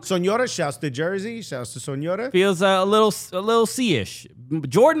Long, Sonora, shouts to Jersey, shouts to Sonora. Feels a little C-ish.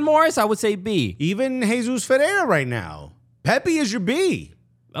 Jordan Morris, I would say B. Even Jesus Ferreira right now. Pepe is your B.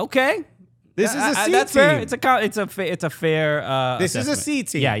 Okay, this is a C that's team. Fair. It's a fair. This assessment. is a C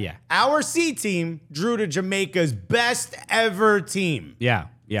team. Yeah. Our C team drew to Jamaica's best ever team. Yeah.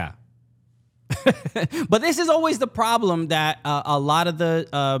 But this is always the problem that a lot of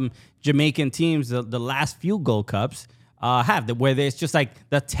the Jamaican teams, the last few Gold Cups, have, where there's just like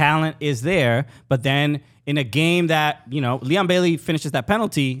the talent is there, but then in a game that Leon Bailey finishes that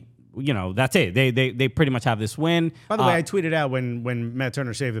penalty. That's it. They pretty much have this win. By the way, I tweeted out when Matt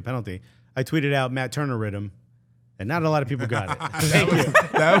Turner saved the penalty. I tweeted out Matt Turner rhythm, and not a lot of people got it. Thank you.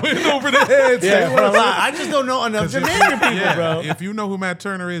 That went over the heads. Yeah, for a lot. I just don't know enough Jamaican people, bro. If you know who Matt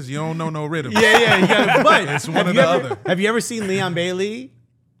Turner is, you don't know no rhythm. Yeah. You gotta, but it's one or the other. Have you ever seen Leon Bailey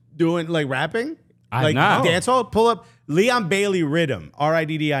doing like rapping? I know. Dancehall? Pull up Leon Bailey rhythm.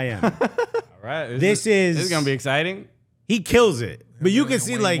 RIDDIM. All right. This is gonna be exciting. He kills it. But you can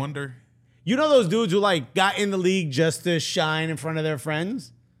see Wayne like Wonder. You know those dudes who like got in the league just to shine in front of their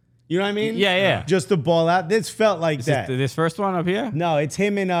friends? You know what I mean? Yeah. Just to ball out. This felt like that. This first one up here? No, it's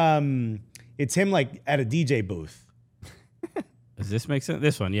him like at a DJ booth. Does this make sense?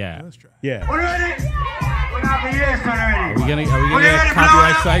 This one, yeah. Let's try. Yeah. Are we gonna get a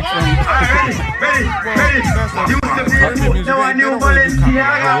copyright strike from? Ready. Used to be a book, now a new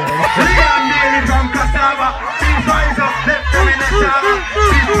Balenciaga. Leon Bailey from Cassava. Things rise up, left them in the Java.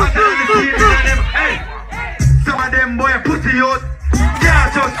 Things hotter than the sea, them. Hey, some of them boy pussy youth.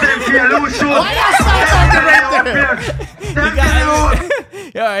 Yeah, just them here, loose shoes. Why you stop talking right there?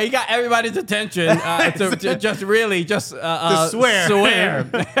 He got everybody's attention to just really swear.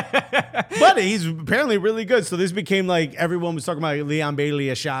 But he's apparently really good. So this became like everyone was talking about Leon Bailey,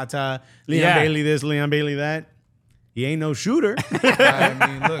 Ashata, Leon Bailey this, Leon Bailey that. He ain't no shooter. I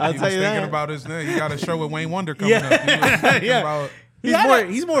mean, look, he was thinking about his name. He got a show with Wayne Wonder coming up. He was thinking about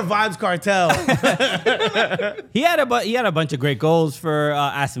He's more Vibes Cartel. He had a bunch of great goals for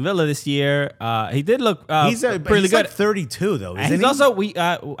Aston Villa this year. He did look he's pretty good. Like 32 though. And he's also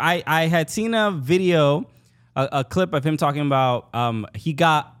I had seen a video, a clip of him talking about he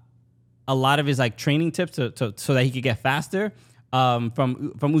got a lot of his like training tips so that he could get faster from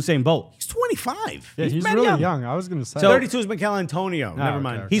Usain Bolt. He's 25. Yeah, he's really young. I was going to say. So 32 is Mikel Antonio. Never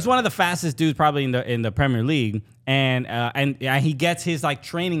mind. He's one of the fastest dudes probably in the Premier League, and he gets his like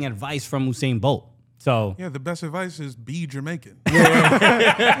training advice from Usain Bolt. So yeah, the best advice is be Jamaican. It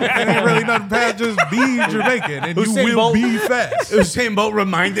ain't really nothing past just be Jamaican, and Usain you will Bolt, be fast. Usain Bolt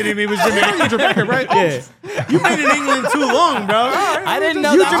reminded him he was Jamaican. You're Jamaican, right? Yeah. You've been in England too long, bro. I didn't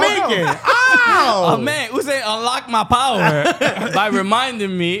know you that. Jamaican. Oh man, Usain unlocked my power by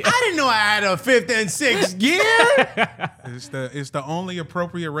reminding me. I didn't know I had a 5th and 6th gear. It's the only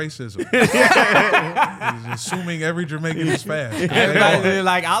appropriate racism. It's assuming every Jamaican is fast. Everybody's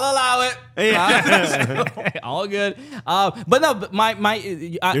like, I'll allow it. All good. But no, my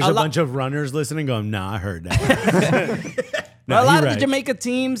there's a bunch of runners listening going, nah, I heard that. No, a lot of the Jamaica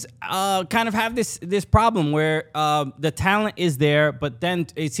teams kind of have this problem where the talent is there, but then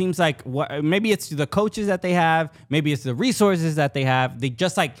it seems like maybe it's the coaches that they have, maybe it's the resources that they have. They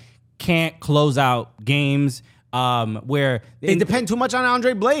just like can't close out games. Where they depend too much on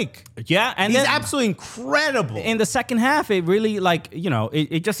Andre Blake. Yeah, and he's absolutely incredible. In the second half, it really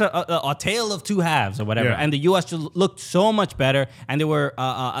it just a tale of two halves or whatever. Yeah. And the U.S. just looked so much better, and they were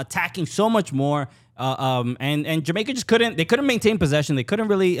attacking so much more. And Jamaica just couldn't maintain possession. They couldn't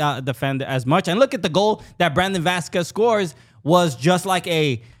really defend as much. And look at the goal that Brandon Vasquez scores was just like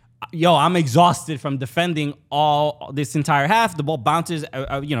I'm exhausted from defending all this entire half. The ball bounces,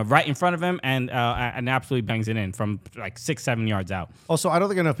 right in front of him and absolutely bangs it in from like 6-7 yards out. Also, I don't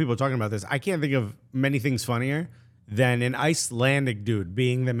think enough people are talking about this. I can't think of many things funnier than an Icelandic dude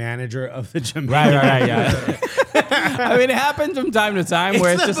being the manager of the Jamaica. Right, yeah. I mean, it happens from time to time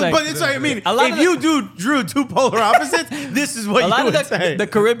where it's just like. But it's what I mean. If you drew two polar opposites, this is what you would say. The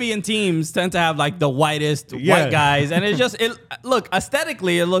Caribbean teams tend to have like the whitest white guys, and look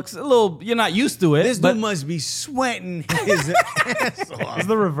aesthetically, it looks a little. You're not used to it. This dude must be sweating his ass off. It's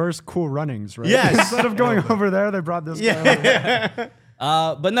the reverse Cool Runnings, right? Yes. Instead of going over there, they brought this guy over there.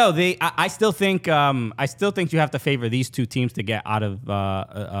 But no, I still think you have to favor these two teams to get out of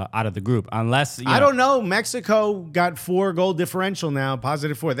the group, unless I don't know. Mexico got 4-goal differential now,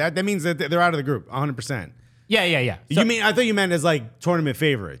 +4. That means that they're out of the group, 100%. Yeah. So, I thought you meant as like tournament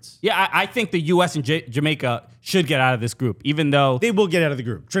favorites. Yeah, I think the U.S. and Jamaica should get out of this group, even though they will get out of the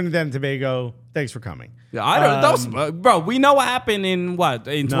group. Trinidad and Tobago, thanks for coming. I don't, bro. We know what happened in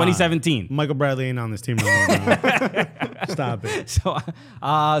 2017. Michael Bradley ain't on this team no more. Stop it. So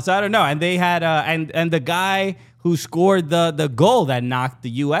I don't know. And they had and the guy who scored the goal that knocked the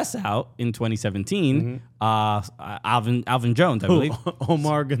U.S. out in 2017, Alvin Jones, I believe.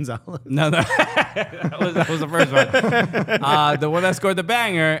 Omar Gonzalez. No, that was the first one. The one that scored the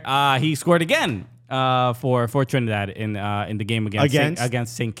banger, he scored again. For Trinidad in the game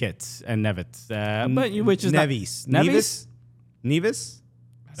against St. Kitts and Nevis, which is Nevis.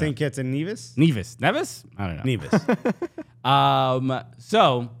 St. Kitts and Nevis. Nevis. I don't know. Nevis.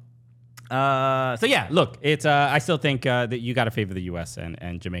 So yeah. Look, it's I still think that you got to favor the U.S.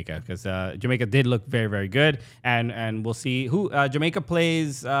 and Jamaica because Jamaica did look very, very good, and we'll see who Jamaica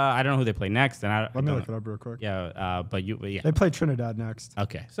plays. I don't know who they play next. And let me look it up real quick. Yeah, they play Trinidad next.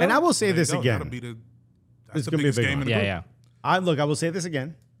 Okay, so, and I will say this again. It's going to be a big game in the group. Yeah. I will say this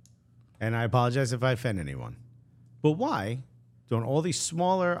again, and I apologize if I offend anyone. But why don't all these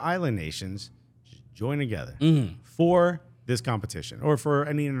smaller island nations just join together for this competition or for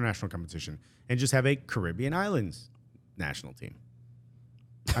any international competition and just have a Caribbean Islands national team?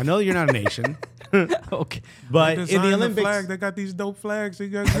 I know you're not a nation. Okay. But in the Olympics, flag, they got these dope flags. You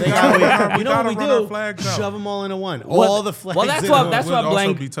know what we do? Shove them all into one. All the flags. Well, that's what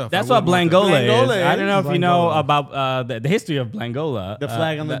Blangola is. I don't know if you know about the history of Blangola. The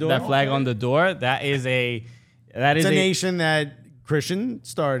flag on the door. That flag on the door. That is a nation that Christian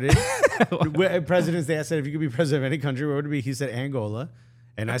started. Presidents, they said, if you could be president of any country, where would it be? He said Angola.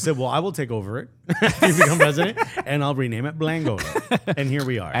 And I said, well, I will take over it if you become president, and I'll rename it Blangola. And here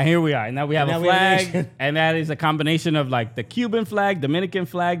we are. And now we have a flag, and that is a combination of like the Cuban flag, Dominican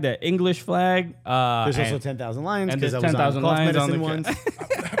flag, the English flag. There's also 10,000 lions because I was on cough medicine once.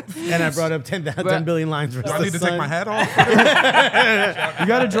 And I brought up 10 billion lines. Do I need to take my hat off? You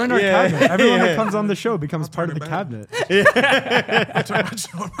got to join our cabinet. Everyone that comes on the show becomes part of the cabinet. I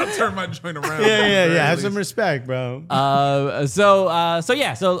turn my joint around. Yeah. Have some respect, bro. As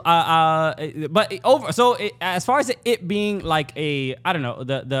far as it being like I don't know,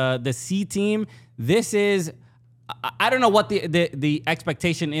 the C team, this is. I don't know what the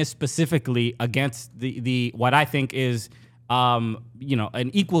expectation is specifically against the what I think is an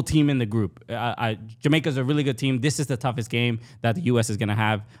equal team in the group. Jamaica's a really good team. This is the toughest game that the U.S. is going to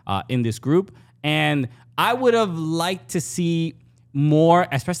have in this group, and I would have liked to see more,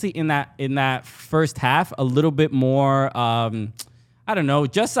 especially in that first half, a little bit more. I don't know,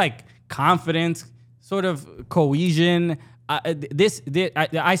 just like confidence, sort of cohesion.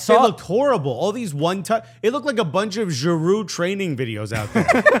 I saw. It looked horrible. All these one-touch. It looked like a bunch of Giroud training videos out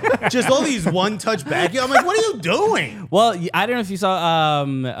there. Just all these one-touch back. I'm like, what are you doing? Well, I don't know if you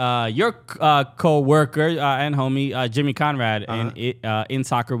saw your co-worker and homie Jimmy Conrad in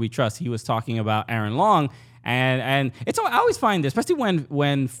Soccer We Trust. He was talking about Aaron Long. And it's I always find this, especially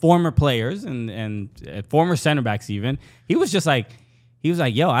when former players and former center backs even, he was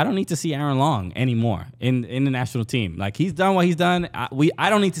like, yo, I don't need to see Aaron Long anymore in the national team. Like, he's done what he's done. I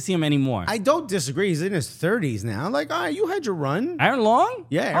don't need to see him anymore. I don't disagree. He's in his 30s now. Like, all right, you had your run. Area Long?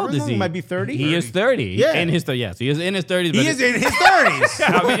 Yeah, Aaron Long might be 30. He is 30. Yeah. In his 30s. Yes, he is in his 30s. He is in his 30s.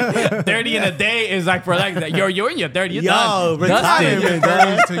 I mean, 30 in a day is like for like, you're in your 30s. You're done. Retirement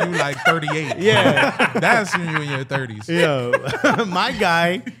goes to you like 38. Yeah. That's when you in your 30s. Yo,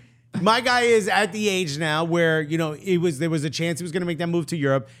 my guy is at the age now where, there was a chance he was going to make that move to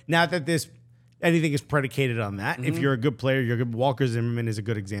Europe. Not that anything is predicated on that. Mm-hmm. If you're a good player, you're good. Walker Zimmerman is a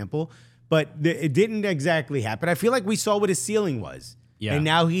good example. But it didn't exactly happen. I feel like we saw what his ceiling was. Yeah. And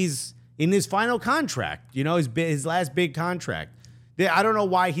now he's in his final contract, his last big contract. I don't know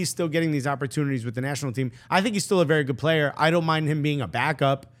why he's still getting these opportunities with the national team. I think he's still a very good player. I don't mind him being a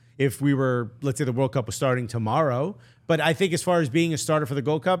backup if let's say the World Cup was starting tomorrow. But I think as far as being a starter for the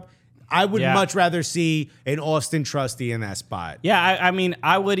Gold Cup, I would much rather see an Austin Trusty in that spot. Yeah, I mean,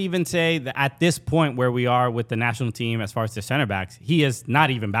 I would even say that at this point where we are with the national team as far as the center backs, he is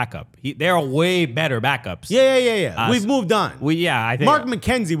not even backup. They're way better backups. Yeah. We've moved on. I think Mark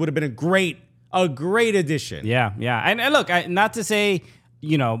McKenzie would have been a great addition. Yeah. And look, not to say,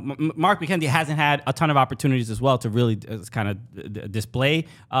 Mark McKenzie hasn't had a ton of opportunities as well to really kind of display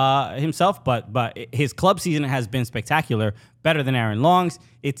himself, but his club season has been spectacular, better than Aaron Long's.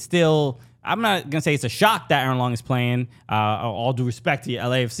 It's still, I'm not going to say it's a shock that Aaron Long is playing, all due respect to your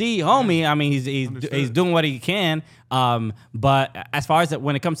LAFC homie. I mean, he's doing what he can, but as far as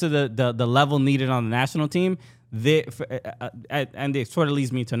when it comes to the level needed on the national team, and it sort of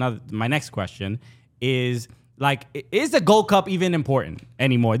leads me to my next question is, like, is the Gold Cup even important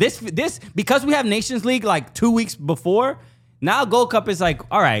anymore? This because we have Nations League like 2 weeks before. Now Gold Cup is like,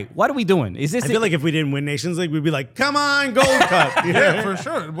 all right, what are we doing? I feel like if we didn't win Nations League, we'd be like, come on, Gold Cup. Yeah, for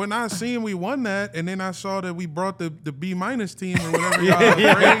sure. When I seen we won that, and then I saw that we brought the B- team or whatever y'all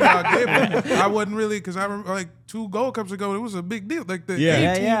gave it, I wasn't really, because I remember like 2 Gold Cups ago, it was a big deal. Like the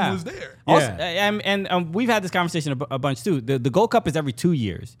A team was there. Also, and we've had this conversation a bunch too. The Gold Cup is every 2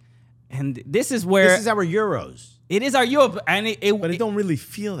 years. And this is where... This is our Euros. It is our Euro, and but it don't really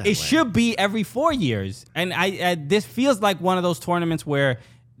feel that way. It should be every 4 years. And this feels like one of those tournaments where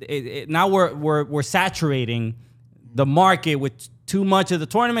now we're saturating the market with too much of the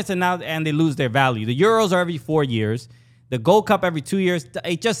tournaments, and they lose their value. The Euros are every 4 years. The Gold Cup every 2 years.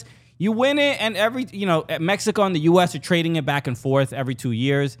 You win it, and Mexico and the U.S. are trading it back and forth every 2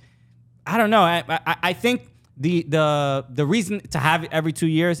 years. I don't know. I think... The reason to have it every 2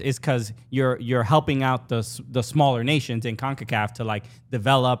 years is because you're helping out the smaller nations in CONCACAF to like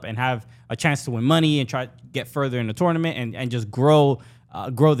develop and have a chance to win money and try to get further in the tournament and just grow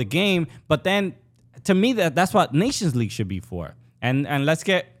the game. But then to me that's what Nations League should be for. And let's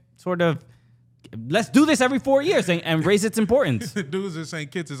do this every 4 years and raise its importance. The dudes at St.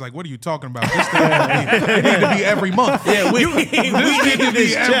 Kitts is like, what are you talking about? This thing it need to be every month. Yeah, we need to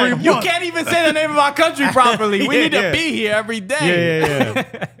be every month. You can't even say the name of our country properly. We need to be here every day.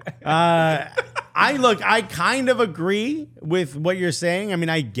 Yeah. I kind of agree with what you're saying. I mean,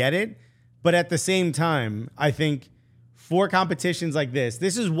 I get it. But at the same time, I think for competitions like this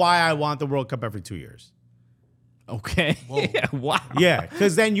is why I want the World Cup every 2 years. Okay. Wow. Yeah,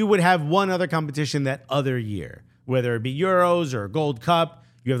 because then you would have one other competition that other year, whether it be Euros or Gold Cup.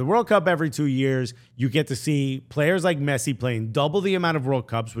 You have the World Cup every 2 years. You get to see players like Messi playing double the amount of World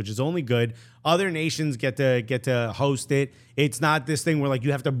Cups, which is only good. Other nations get to host it. It's not this thing where like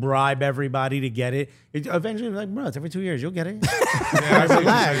you have to bribe everybody to get it. Eventually, like, bro, it's every 2 years. You'll get it.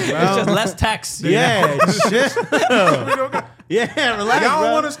 Relax, bro. It's just less tax. Yeah, yeah, relax, Y'all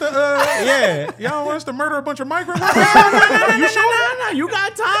bro. want us to? Y'all want us to murder a bunch of migrants? You sure? No, you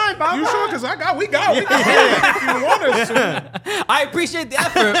got time, bro. You sure? Because we got. If you want us to. I appreciate the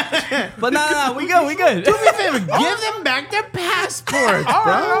effort, but no, we good. Do me a favor, give them back their passports, bro. All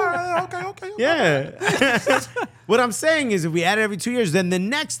right, okay. Yeah. What I'm saying is if we add it every 2 years, then the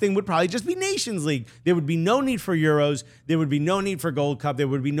next thing would probably just be Nations League. There would be no need for Euros. There would be no need for Gold Cup. There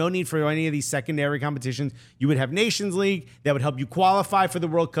would be no need for any of these secondary competitions. You would have Nations League that would help you qualify for the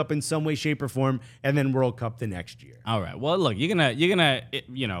World Cup in some way, shape, or form, and then World Cup the next year. All right. Well, look, you're gonna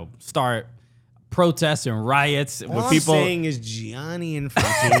start protests and riots All with I'm people. saying is Gianni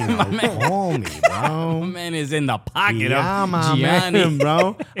Infantino. Call me, bro. My man is in the pocket Yeah, of my Gianni, man,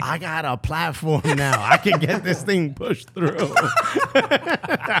 bro. I got a platform now. I can get this thing pushed through. That's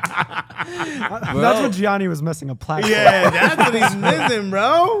what Gianni was missing, a platform. Yeah, that's what he's missing,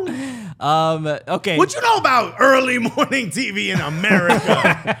 bro. Okay. What you know about early morning TV in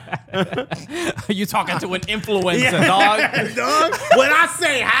America? You talking to an influencer, dog? Dog. What I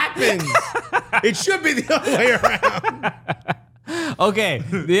say happens. It should be the other way around. Okay,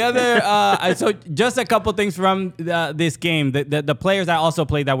 the other, so just a couple things from this game. The players that also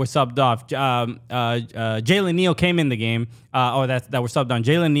played that were subbed off. Jalen Neal came in the game, that were subbed on.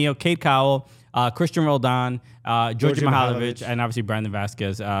 Jalen Neal, Cade Cowell, Christian Roldan, Georgi Mihailovic, and obviously Brandon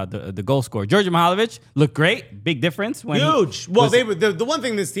Vasquez, the goal scorer. Georgi Mihailovic looked great, big difference. Huge. Well, the one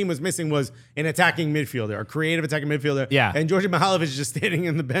thing this team was missing was an attacking midfielder, a creative attacking midfielder. Yeah. And Georgi Mihailovic is just standing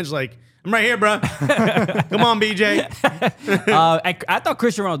in the bench like, I'm right here, bro. Come on, BJ. I thought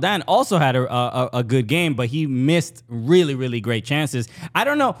Christian Roldan also had a good game, but he missed really, really great chances. I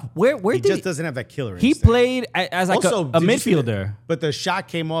don't know where he just doesn't have that killer He instinct. played as like also, a midfielder. But the shot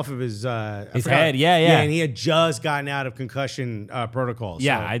came off of his head. Yeah, and he had just gotten out of concussion protocol.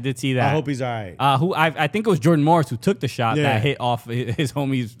 Yeah, so I did see that. I hope he's all right. I think it was Jordan Morris who took the shot that hit off his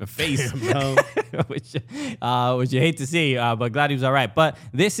homie's face, which you hate to see, but glad he was all right. But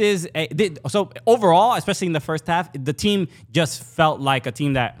this is so overall, especially in the first half, the team just felt like a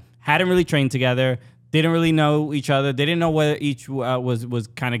team that hadn't really trained together. They didn't really know each other. They didn't know where each was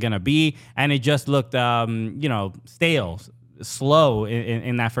kind of gonna be, and it just looked stale, slow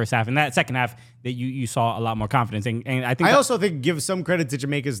in that first half. In that second half, that you saw a lot more confidence. And I think I also think give some credit to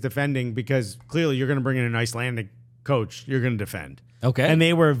Jamaica's defending, because clearly you're going to bring in an Icelandic coach. You're going to defend. Okay. And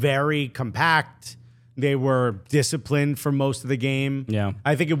they were very compact. They were disciplined for most of the game. Yeah.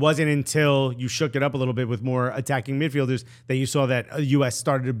 I think it wasn't until you shook it up a little bit with more attacking midfielders that you saw that U.S.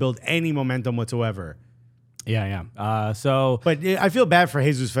 started to build any momentum whatsoever. Yeah. But I feel bad for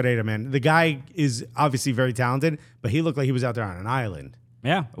Jesus Ferreira, man. The guy is obviously very talented, but he looked like he was out there on an island.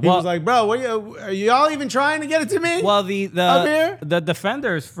 Yeah. He was like, bro, are y'all even trying to get it to me? Well, up here? the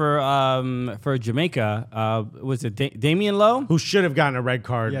defenders for Jamaica, was it Damian Lowe? Who should have gotten a red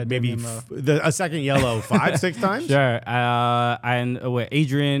card, maybe a second yellow 5-6 times? Sure. And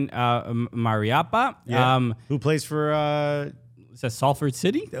Adrian Mariappa. Who plays for... is that Salford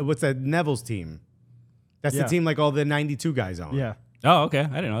City? What's that? Neville's team. That's the team like all the 92 guys on. Yeah. Oh, okay. I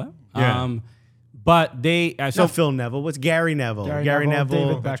didn't know that. Yeah. But they... so Phil Neville. What's Gary Neville? Gary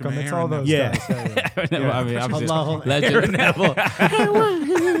Neville, David Beckham. It's all those guys. I mean, obviously, legend. Neville.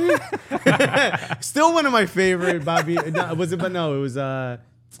 Still one of my favorite Bobby... No, was it? But no, it was...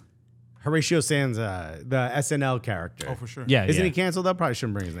 Horatio Sands, the SNL character. Oh, for sure. Yeah, Isn't he canceled up? Probably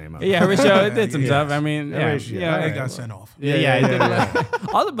shouldn't bring his name up. Yeah, Horatio did some stuff. I mean, Yeah, he got sent off. Yeah.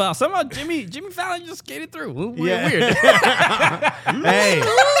 All about somehow Jimmy Fallon just skated through. Weird. Hey.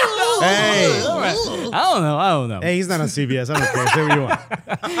 I don't know. Hey, he's not on CBS. I don't care. Say what you want.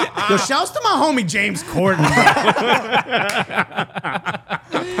 Yo, shouts to my homie James Corden.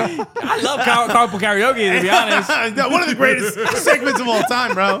 I love carpool karaoke, to be honest. One of the greatest segments of all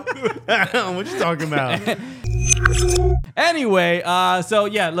time, bro. What you talking about? Anyway, so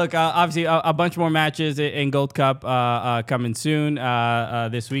yeah, look, obviously a bunch more matches in Gold Cup coming soon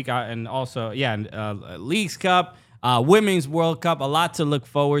this week, and also Leagues Cup, Women's World Cup, a lot to look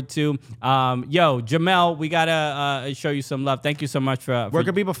forward to. Jamel, we gotta show you some love. Thank you so much for where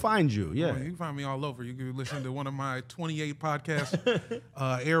can people find you? Yeah, you can find me all over. You can listen to one of my 28 podcasts,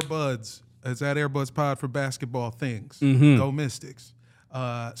 Airbuds. It's at Airbuds Pod for basketball things. Go Mystics.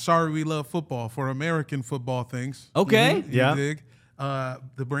 Sorry We Love Football for American football things. Okay. You dig?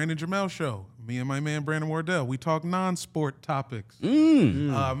 The Brandon Jamel Show. Me and my man Brandon Wardell. We talk non-sport topics. Me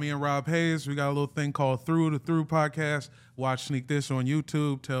and Rob Hayes, we got a little thing called the Through podcast. Watch Sneak This on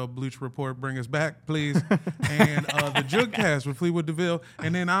YouTube. Tell Bleach Report bring us back, please. And the Jugcast with Fleetwood DeVille.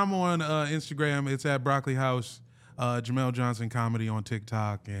 And then I'm on Instagram. It's at Broccoli House. Jamel Johnson Comedy on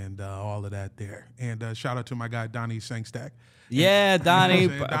TikTok and all of that there. And shout out to my guy Donnie Sangstack. Yeah, Donnie.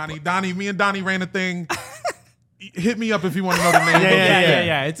 Donnie. Me and Donnie ran a thing. Hit me up if you want to know the name.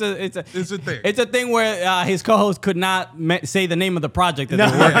 Yeah. It's a thing. It's a thing where his co-host could not say the name of the project that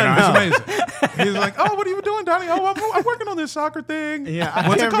they're working on. It's amazing. He's like, "Oh, what are you doing, Donnie? Oh, I'm working on this soccer thing. Yeah,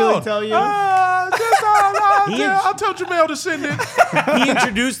 what's can't it called? Really tell you. I'll tell Jamel to send it." He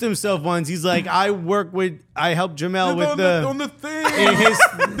introduced himself once. He's like, I helped Jamel with on the thing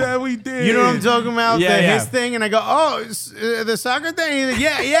that we did. You know what I'm talking about? His thing, and I go, "Oh, the soccer thing." He's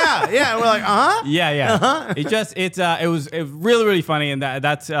like, yeah. We're like, Yeah. It was really, really funny, and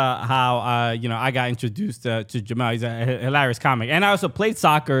that's how I got introduced to Jamel. He's a hilarious comic, and I also played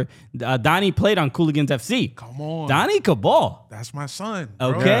soccer. Donnie played on Cooligans FC. Come on, Donnie Cabal. That's my son.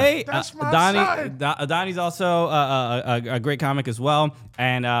 Bro. Okay, that's my son. Donnie's also a great comic as well.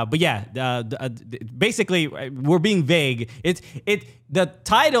 And basically, we're being vague. The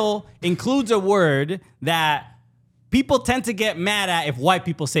title includes a word that people tend to get mad at if white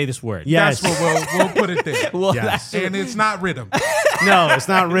people say this word. Yes. That's what we'll put it there. And it's not rhythm. No, it's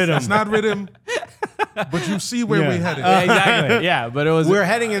not rhythm. It's not rhythm. But you see where we're headed. Exactly. Yeah, but we're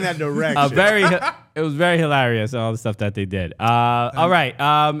heading in that direction. It was very hilarious, all the stuff that they did. All right.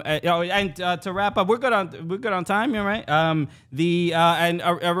 And to wrap up, we're good on time, you're right. And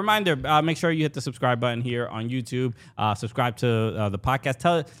a reminder, make sure you hit the subscribe button here on YouTube. Subscribe to the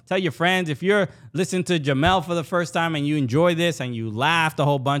podcast. Tell your friends. If you're listening to Jamel for the first time and you enjoy this and you laughed a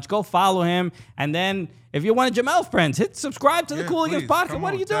whole bunch, go follow him. And then if you're one of Jamel's friends, hit subscribe to the Cooligans podcast.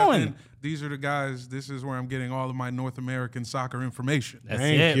 What are you doing? These are the guys. This is where I'm getting all of my North American soccer information.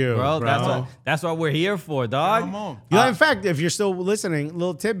 Thank you, bro. That's what we're here for, dog. Come on. In fact, if you're still listening,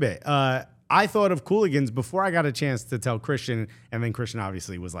 little tidbit. I thought of Cooligans before I got a chance to tell Christian, and then Christian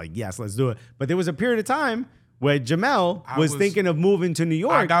obviously was like, "Yes, let's do it." But there was a period of time where Jamel was thinking of moving to New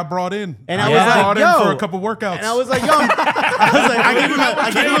York. I got brought in. And I was like, brought in for a couple workouts. And I was like, I gave him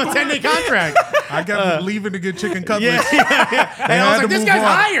a 10-day contract. I kept leaving to get chicken cutlets. Yeah. And I was like, this guy's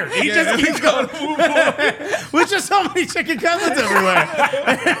hired. He just keeps going. With just so many chicken cutlets everywhere.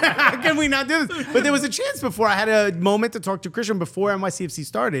 How can we not do this? But there was a chance before. I had a moment to talk to Christian before NYCFC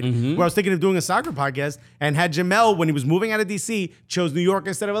started, where I was thinking of doing a soccer podcast, and had Jamel, when he was moving out of DC, chose New York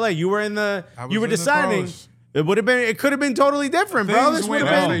instead of LA. You were deciding. It would have been. It could have been totally different, bro. This would have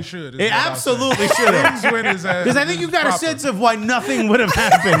been. They should. It absolutely should have. Because I think you got a sense of why nothing would have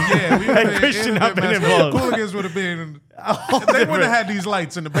happened. We would have Christian not been involved. Cooligans would have been. They wouldn't have had these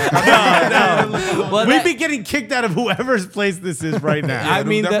lights in the back. No. We'd be getting kicked out of whoever's place this is right now. I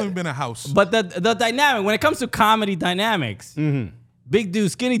mean, definitely been a house. But the dynamic when it comes to comedy dynamics, big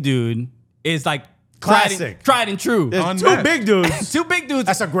dude, skinny dude is like. Classic. Tried and true. Two big dudes.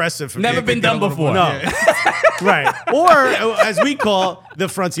 That's aggressive. Never been done before. No. Right. Or, as we call, the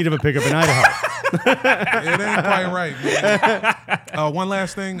front seat of a pickup in Idaho. It ain't quite right, man. One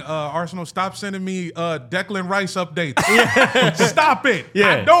last thing. Arsenal, stop sending me Declan Rice updates. Stop it.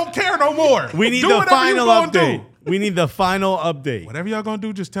 I don't care no more. We need the final update. We need the final update. Whatever y'all gonna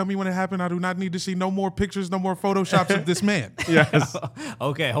do, just tell me when it happened. I do not need to see no more pictures, no more Photoshops of this man. Yes.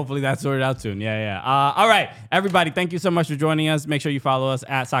 Okay, hopefully that's sorted out soon. Yeah. All right, everybody, thank you so much for joining us. Make sure you follow us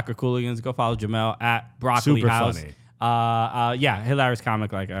at Soccer Cooligans. Go follow Jamel at Broccoli House. Funny. Hilarious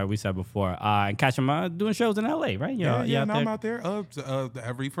comic, like we said before. And catch him doing shows in LA, right? I'm out there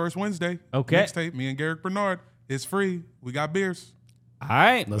every first Wednesday. Okay. Mixtape, me and Garrick Bernard. It's free. We got beers. All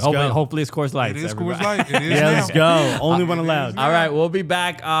right. Let's go. Hopefully it's Coors Light. It is Coors Light. It is let's go. Only one allowed. All right. We'll be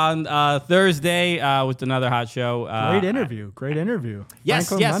back on Thursday with another hot show. Great interview.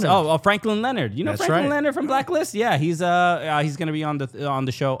 Yes. Leonard. Franklin Leonard. You know That's Franklin right. Leonard from Blacklist? Yeah, he's going to be on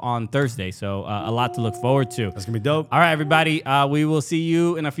the show on Thursday. So a lot to look forward to. That's going to be dope. All right, everybody. We will see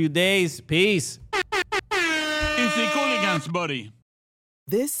you in a few days. Peace. It's the Cooligans, buddy.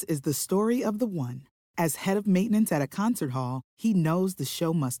 This is the story of the one. As head of maintenance at a concert hall, he knows the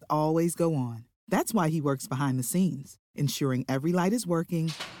show must always go on. That's why he works behind the scenes, ensuring every light is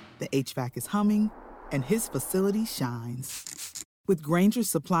working, the HVAC is humming, and his facility shines. With Grainger's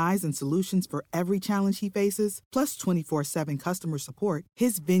supplies and solutions for every challenge he faces, plus 24/7 customer support,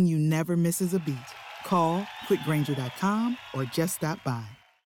 his venue never misses a beat. Call quickgrainger.com or just stop by.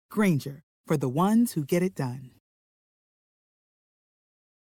 Grainger, for the ones who get it done.